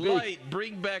you. Light,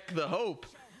 bring back the hope.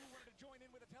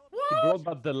 He brought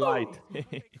back the light.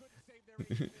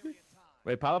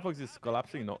 Wait, Palafox is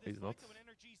collapsing? No, he's not.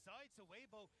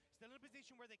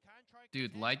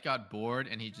 Dude, Light got bored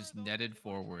and he just netted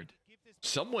forward.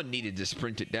 Someone needed to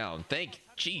sprint it down. Thank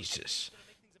Jesus.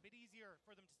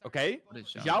 Okay. What is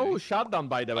Xiao Yao doing? shut down,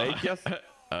 by the way. Yes.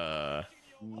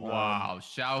 Wow,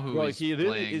 Xiaohu Bro, is he really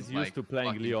playing is used like to playing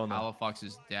fucking Leona.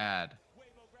 Palafox's dad.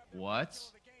 What?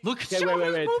 Look at Okay,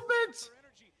 Xiaohu's wait. movement!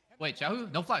 Wait,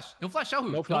 Xiaohu? No flash. No flash,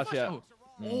 Xiaohu. No flash, yeah. Xiaohu.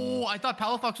 Oh, I thought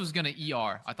Palafox was gonna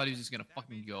ER. I thought he was just gonna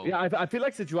fucking go. Yeah, I feel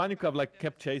like Sejuani could have like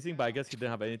kept chasing, but I guess he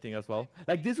didn't have anything as well.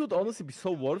 Like this would honestly be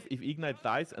so worth if Ignite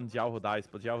dies and Xiaohu dies,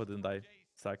 but Xiaohu didn't die.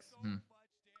 Sucks.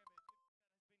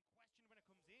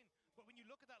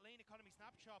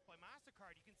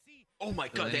 Oh my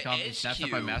The god, lane that comp is snapped up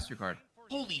by SQ. MasterCard.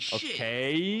 Holy shit.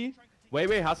 Okay.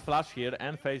 Weiwei has flash here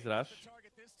and phase rush.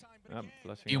 Yeah,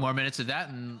 flashing A few out. more minutes of that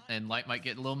and Light might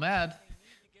get a little mad.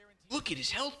 Look at his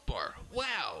health bar.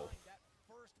 Wow.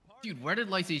 Dude, where did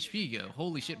Light's HP go?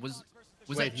 Holy shit, was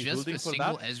Wait, that he's just building a for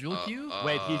single that? Ezreal Q?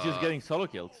 Wait, he's just getting solo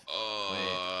killed.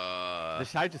 Uh, The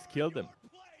Shy just killed him.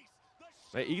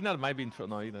 Wait, Ignite might be in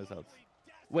trouble. No, Ignite's out.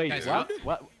 Wait, Guys, what?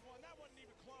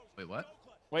 Wait, what?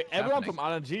 Wait, What's everyone happening?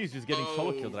 from RNG is just getting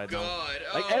solo killed right now. God.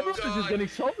 Like Oh, everyone is just God. getting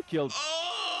solo killed.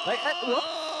 Like,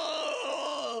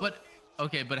 what? But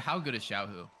okay, but how good is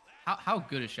Xiaohu? How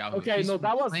good is Xiaohu? Okay, He's no,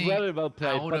 that was playing very well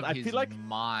played, out but of I his feel like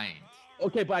mind.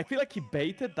 okay, but I feel like he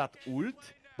baited that ult,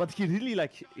 but he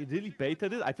really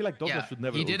baited it. I feel like Dokla Yeah, should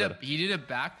never he ult did there. he did a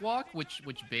backwalk which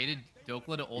baited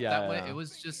Dokla to ult Yeah, that way. yeah. It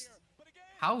was just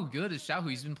how good is Xiaohu?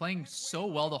 He's been playing so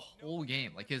well the whole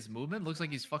game. Like his movement looks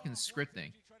like he's fucking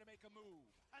scripting.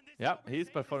 Yeah, he's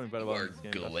performing very well Are in this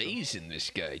game. that's true. glazing this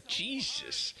guy.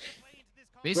 Jesus.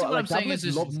 Basically, Bro, what like, I'm saying Double is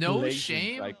there's loves no glazing,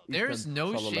 shame. like, There's instant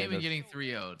no solo shame in laners. getting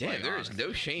 3-0'd. Yeah, like, there is no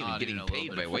honestly. shame in Not getting even a little paid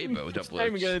by bit. Weibo. It's Double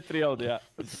time X. getting 3-0, yeah.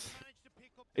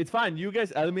 It's fine. You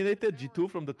guys eliminated G2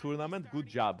 from the tournament. Good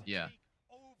job. Yeah.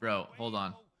 Bro, hold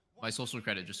on. My social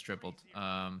credit just tripled. Dude,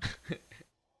 Wow,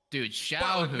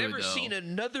 I've Xiaohu, never though. seen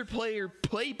another player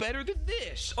play better than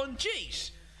this on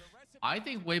Jace. I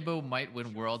think Weibo might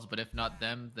win Worlds, but if not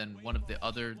them, then one of the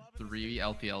other 3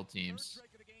 LPL teams.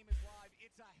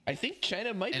 I think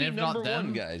China might And be if not number one,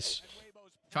 them- guys.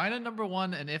 China number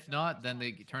 1, and if not, then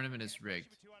the tournament is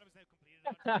rigged.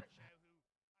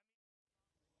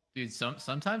 Dude,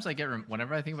 sometimes I get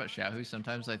whenever I think about Xiaohu,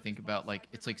 sometimes I think about like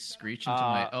it's like Screech into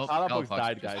my Palafox Palafox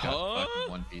died, just guys. got Huh? fucking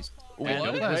One Piece. What? And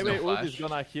Nova has Wait, no ult is flash.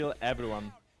 gonna heal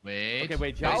everyone. Wait. Okay,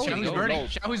 wait, Xiaohu's Xiaohu burning.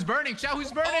 goes. Xiaohu's burning.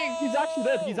 Xiaohu's burning. He's actually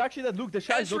dead. He's actually dead. Look, the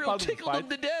Shy is not Ezreal part of the tickled him fight.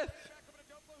 to death.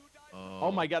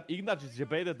 Oh my god, Ignat just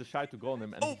debated the Shy to go on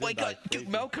him. And Oh he my didn't god, die. dude,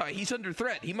 Crazy. Maokai, he's under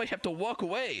threat. He might have to walk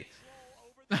away.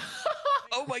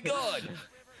 Oh my god.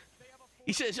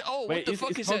 He says, oh, Wait, what the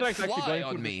fuck is that Contract actually fly going for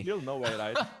on the me? steal? No way,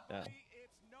 right? Yeah.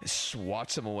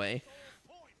 Swats him away.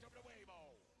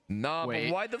 Nah, Wait.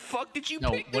 but why the fuck did you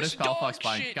No, pick what this is Palafox dog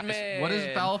buying? shit, Guys, man? what is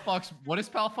Palafox? What is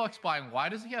Palafox buying? Why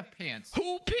does he have pants?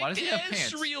 Who Why does picked he have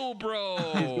pants? Ezreal, bro?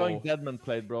 He's going Deadman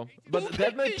played, bro. But picked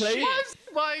Deadman this played. shit? Why is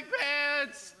he buying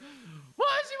pants?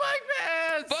 Why is he buying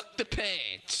pants? Fuck the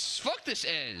pants. Fuck this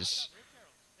Ez.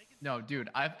 No, dude.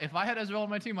 If I had Ezreal on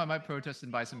my team, I might protest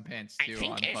and buy some pants too. I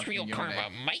think on fucking Ezreal Yone. Karma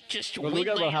might just Well, win look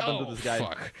at what my- happened to oh, this guy.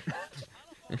 Fuck.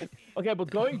 Okay, but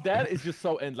going there is just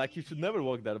so end. Like, you should never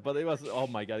walk there. But it was. Oh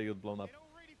my god, he got blown up.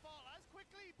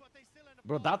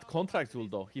 Bro, that contract rule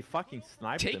though, he fucking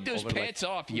sniped him Take those over, pants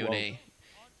like, off, 2 Yone. hours.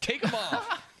 Take them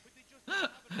off.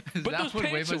 Is Put that those what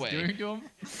pants Weibo's away. doing to him?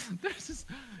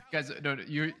 Guys, no,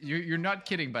 you're not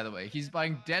kidding. By the way, he's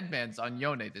buying Deadmans on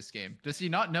Yone this game. Does he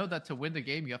not know that to win the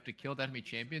game you have to kill the enemy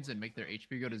champions and make their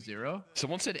HP go to 0?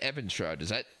 Someone said Evan Shroud. Does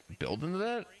that build into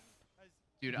that?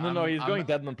 Dude, No, he's I'm going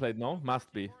Deadman played. No,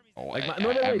 must be. Oh, Like, I no,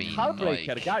 mean, wait, Heartbreaker,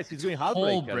 like- guys. He's going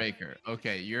Hole Heartbreaker. breaker.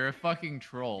 Okay, you're a fucking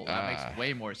troll. That Ah. makes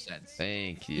way more sense.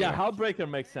 Thank you. Yeah, Heartbreaker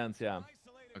makes sense. Yeah.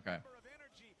 Okay.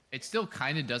 It still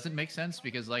kind of doesn't make sense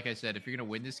because, like I said, if you're gonna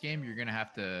win this game, you're gonna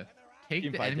have to take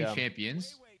the Teamfight, enemy yeah.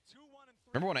 champions.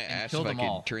 Remember when I asked kill if I them could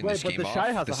all. turn Wait, this but game the Shy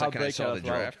off has the a second I saw Heartbreaker the as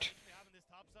well. draft?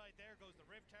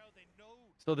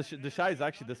 So the Shy is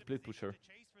actually the split pusher.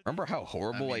 Remember how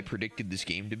horrible I mean- predicted this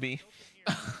game to be?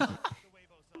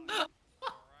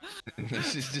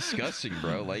 This is disgusting,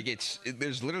 bro. Like,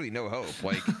 there's literally no hope.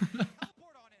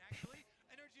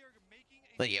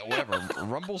 Like, yeah, whatever.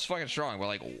 Rumble's fucking strong, but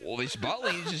like, well, this bot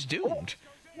lane is just doomed.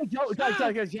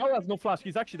 Guys, Yao has no flash.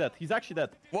 He's actually dead. He's actually dead.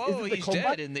 Whoa, Is it the he's combat?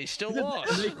 dead, and they still Is it the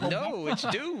lost. enemy combat? No, it's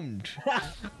doomed.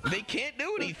 They can't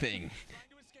do anything.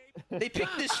 They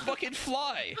picked this fucking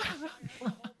fly.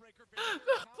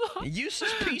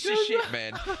 Useless piece of shit,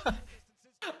 man.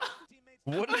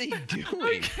 What are they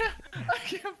doing? I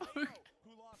can't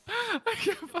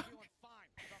fuck.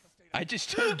 I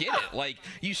just don't get it. Like,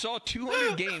 you saw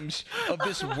 200 games of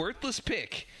this worthless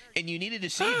pick, and you needed to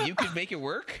see if you could make it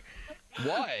work?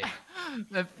 Why?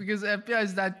 Because FBI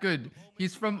is that good.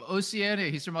 He's from Oceania.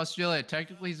 He's from Australia.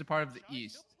 Technically, he's a part of the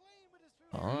East.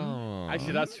 Oh.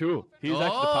 Actually, that's true. He's actually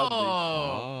part of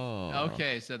Oh.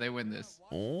 Okay, so they win this.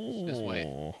 Oh. Just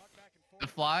wait. The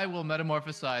fly will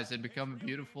metamorphosize and become a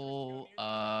beautiful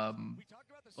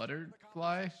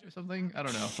butterfly or something. I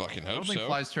don't know. Fucking I don't hope think so.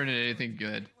 flies turn into anything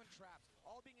good.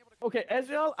 Okay,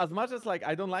 Ezreal, as much as like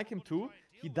I don't like him too,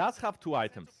 he does have 2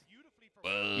 items.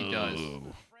 Whoa. He does.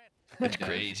 That's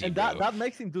crazy, And bro. that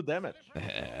makes him do damage.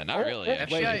 Not really. Oh,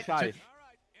 actually. wait, the Shy.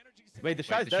 Wait, the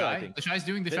Shy Wait, is the there, I Shy? think. The Shy's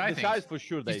doing the The Shy Shy is things. for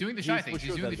sure He's dead. doing the Shy for things. He's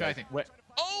sure doing the dead, Shy guys. thing. Wait,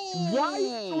 Oh!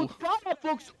 why would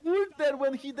Palafox ult there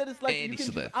when there is like And you he's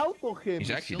can still just dead. auto him? He's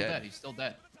He's actually still dead. dead. He's still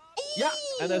dead. Yeah,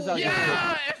 and Ezreal gets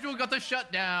Yeah, everyone got the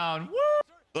shutdown. Woo!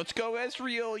 Let's go,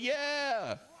 Ezreal!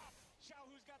 Yeah!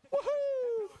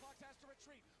 Woohoo!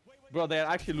 Bro, they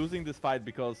are actually losing this fight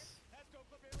because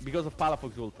of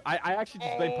Palafox ult. I actually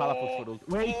just blame Palafox for ult.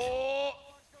 Wait, Oh!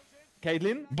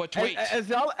 Caitlyn? But wait.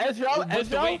 Ezreal, But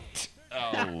Ezreal. wait!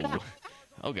 Oh.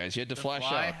 Oh, guys, you had to flash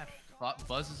Fly out.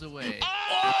 buzzes away.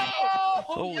 Oh!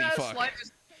 Holy yes, fuck.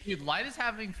 Dude, Light is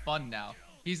having fun now.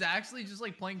 He's actually just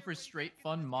like playing for straight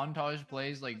fun montage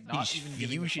plays, like not He's even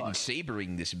giving a fusion fuck.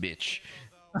 sabering this bitch.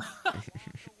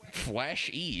 Flash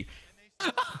E.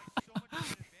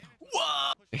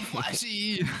 Whoa!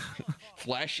 Flashy!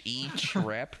 Flash E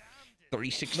trap.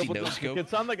 360 No, no but scope. can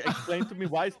someone like explain to me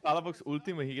why is Palafox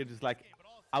ulting when he can just like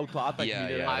auto attack. Yeah,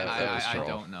 meter. yeah, that was I troll.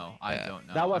 don't know. I don't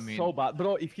know. That was I mean, so bad,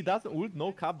 bro. If he doesn't ult,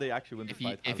 no cap, they actually win the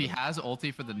fight. if he has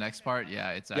ulti for the next part,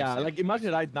 yeah, it's yeah, actually. like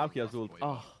imagine right now he has ult.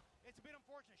 Oh,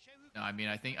 No, I mean,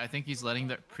 I think he's letting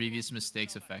the previous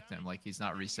mistakes affect him. Like he's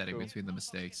not resetting True. between the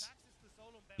mistakes.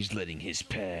 He's letting his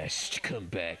past come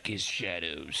back as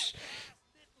shadows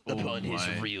upon his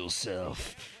my. real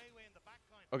self.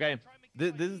 okay.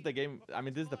 This is the game. I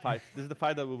mean, this is the fight. This is the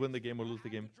fight that will win the game or lose the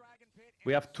game.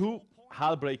 We have two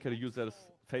Hullbreaker users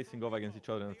facing off against each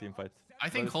other in a team fight. I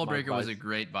think Very smart Hullbreaker was buys. a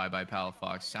great buy by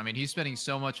Palafox. I mean, he's spending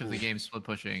so much of the game split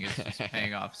pushing. It's just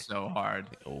paying off so hard.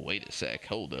 Oh, wait a sec.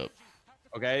 Hold up.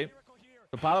 Okay.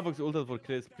 So Palafox ulted for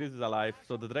Chris. Chris is alive.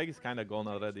 So the drag is kind of gone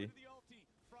already.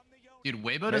 Dude, Weibo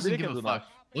Maybe doesn't they give can a do fuck.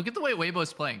 that. Look at the way Weibo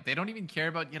is playing. They don't even care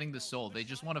about getting the soul. They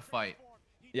just want to fight.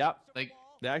 Yeah. Like,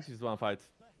 They actually just want to fight.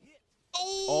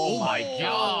 Oh, my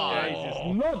God. Guys,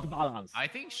 it's not balanced. I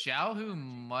think Xiaohu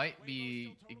might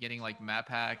be getting like map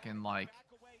hack and like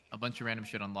a bunch of random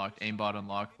shit unlocked, aimbot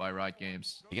unlocked by Riot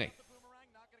Games.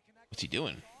 What's he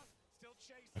doing?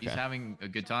 He's Okay. having a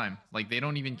good time. Like they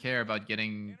don't even care about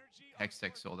getting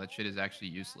Hextech soul. That shit is actually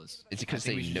useless. Is it I 'cause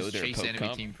think they we should know just they're chase poke enemy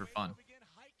comp? team for fun.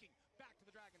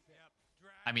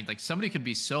 I mean, like somebody could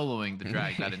be soloing the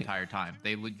drag that entire time.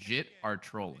 They legit are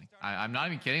trolling. I'm not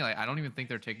even kidding. Like I don't even think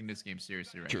they're taking this game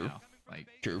seriously right True. now. Like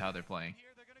True. how they're playing.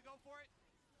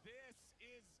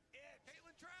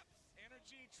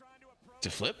 To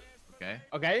flip? Okay.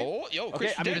 Okay. Oh, yo, Okay,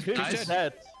 Chris I mean, dead. Chris Nice. is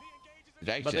dead.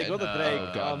 Drag's But they dead. got the Drake.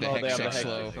 Oh, God, no, the they have the Hextech Hextech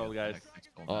slow. soul, guys.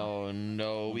 Oh, no,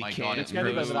 Oh we my can't. God, it's Can't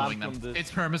even perma run slowing them. from this.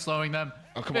 It's perma slowing them.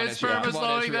 Oh, come on, It's Ezreal. perma Come on,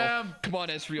 slowing Ezreal. them. Come on,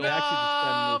 Ezreal. They actually just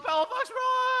No, moved. Palafox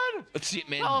run! Let's see it,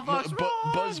 man. Oh, Fox,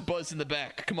 run! Buzz in the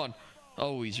back. Come on.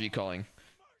 Oh, he's recalling.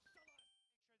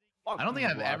 I don't think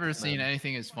I've ever Fucking seen man.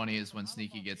 anything as funny as when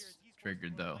Sneaky gets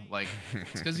triggered, though. Like,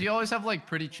 it's because you always have like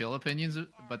pretty chill opinions,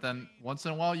 but then once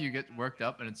in a while you get worked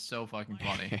up, and it's so fucking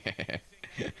funny.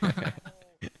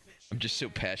 I'm just so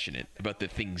passionate about the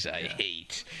things I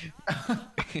hate.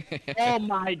 Oh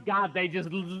my god, they just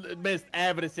missed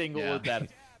every single Yeah. ult there.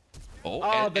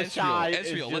 Oh, the Shy is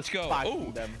Ezreal, let's just go. fucking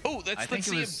Oh, them. oh, let's think it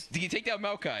see was- him. Did he take down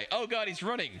Maokai? Oh god, he's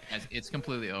running. It's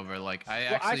completely over. Like, I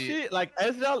Well, actually actually, like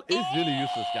Ezreal is really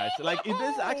useless, guys. Like it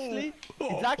is actually,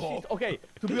 it's actually okay.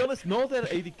 To be honest, no other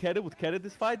AD carry would carry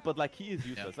this fight, but like he is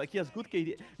useless. Like he has good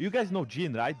KD. You guys know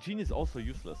Jin, right? Jin is also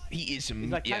useless. He is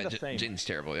like yeah, kinda same. Jin's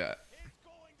terrible, yeah.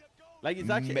 Like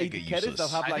it's actually Mega AD carries that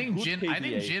useless. have I like think good Jin. KDA. I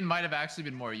think Jin might have actually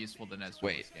been more useful than Ezreal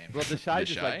Wait. this game. Bro, the Shy The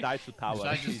just Shy? like died to tower.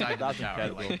 Shy just He died in the doesn't tower.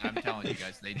 care, Like, bro. I'm telling you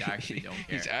guys, they actually don't care.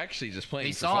 He's actually just playing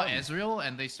They for saw fun. Ezreal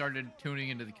and they started tuning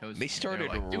into the coast. They started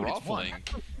like, Dude, it's one.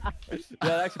 ruffling.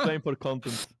 They're actually playing for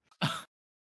content.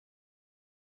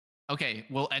 Okay,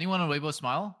 will anyone on Weibo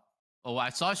smile? Oh, I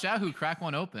saw Xiaohu crack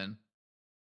one open.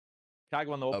 Crack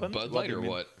one A open. Bud do Light you or mean?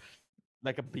 what?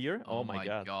 Like a beer? Oh my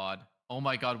god. Oh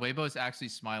my god, Weibo is actually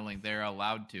smiling. They're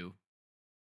allowed to.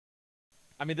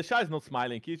 I mean, the Shy is not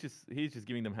smiling. He's just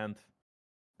giving them hand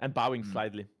and bowing Mm.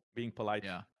 slightly, being polite.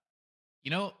 Yeah.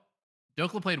 You know,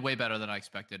 Dokla played way better than I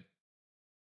expected.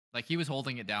 Like, he was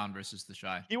holding it down versus the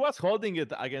Shy. He was holding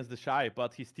it against the Shy,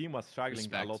 but his team was struggling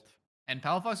Respect. a lot. And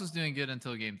Palafox was doing good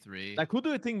until game 3. Like, who do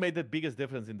you think made the biggest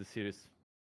difference in the series?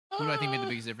 Who do I think made the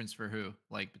biggest difference for who?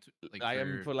 Like, I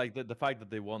am for like the fact that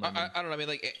they won. I don't know. I mean,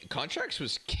 like Contracts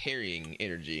was carrying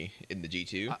energy in the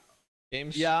G2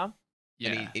 games. Yeah.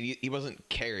 Yeah. And he wasn't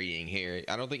carrying here.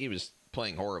 I don't think he was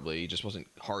playing horribly. He just wasn't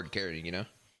hard carrying, you know?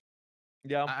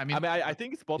 Yeah. I I mean, mean, I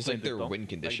think it's bot It's like lane their this, though. win Like,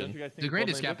 condition. don't you guys think the it's bot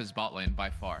greatest lane gap this? is bot lane by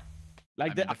far.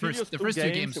 Like I mean, the first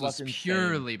two games it was insane.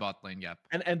 purely bot lane gap.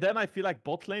 And then I feel like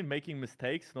bot lane making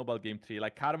mistakes snowball game 3.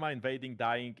 Like Karma invading,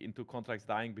 dying into Contracts,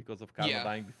 dying because of Karma Yeah.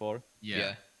 dying before.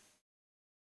 Yeah.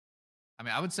 I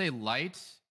mean, I would say Light,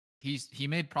 he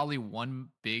made probably one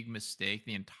big mistake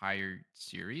the entire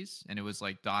series, and it was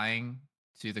like dying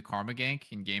to the Karma gank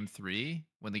in game 3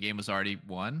 when the game was already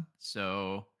won.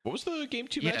 So What was the game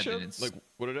 2 Yeah, matchup? it's- Like,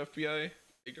 what did FBI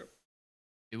pick up?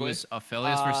 it What? was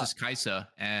Aphelios versus Kaisa,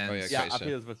 and Oh, yeah, Yeah, Kaisa.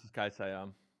 Appeals versus Kaisa, yeah.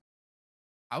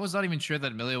 I was not even sure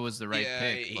that Emilio was the right Yeah,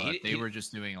 pick, but they were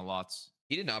just doing a lot.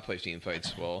 He did not play team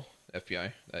fights well,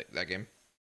 FBI, that game.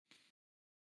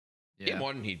 Yeah. Game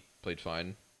 1, he played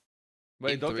fine.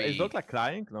 Wait, Game is 3. Doc like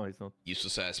crying? No, he's not.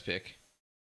 Useless ass pick.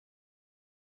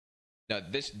 Now,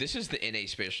 this is the NA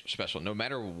special. No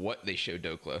matter what they show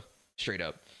Dokla, straight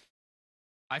up.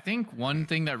 I think one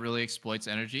thing that really exploits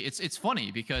energy, it's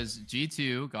funny because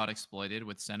G2 got exploited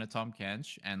with Senatom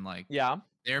Kench, and like Yeah.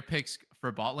 their picks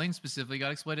for bot lane specifically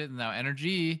got exploited, and now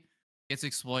NRG gets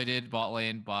exploited bot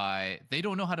lane by they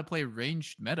don't know how to play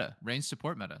ranged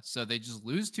support meta. So they just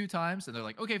lose 2 times and they're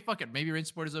like, okay, fuck it. Maybe ranged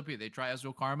support is OP. They try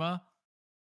Ezreal Karma,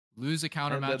 lose a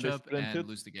counter And then they matchup, and sprinted.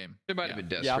 lose the game. It might have been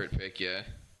desperate pick, yeah.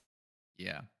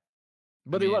 Yeah.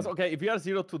 But I it was mean- okay. If you are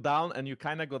 0-2 down and you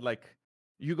kind of got like,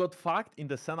 you got fucked in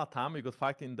the Senna Tam, you got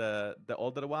fucked in the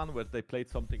older one where they played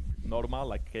something normal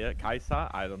like Kaisa.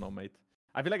 I don't know, mate.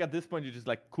 I feel like at this point you just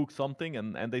like cook something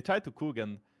and they try to cook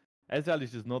and Ezreal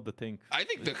is just not the thing. I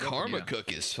think the Karma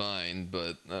cook is fine,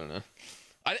 but I don't know.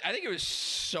 I think it was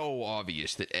so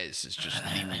obvious that Ez is just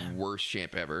the worst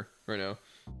champ ever right now.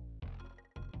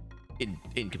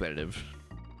 In competitive.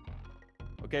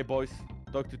 Okay, boys.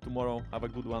 Talk to you tomorrow. Have a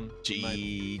good one. Good night.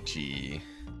 GG.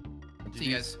 See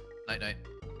you guys. Night night.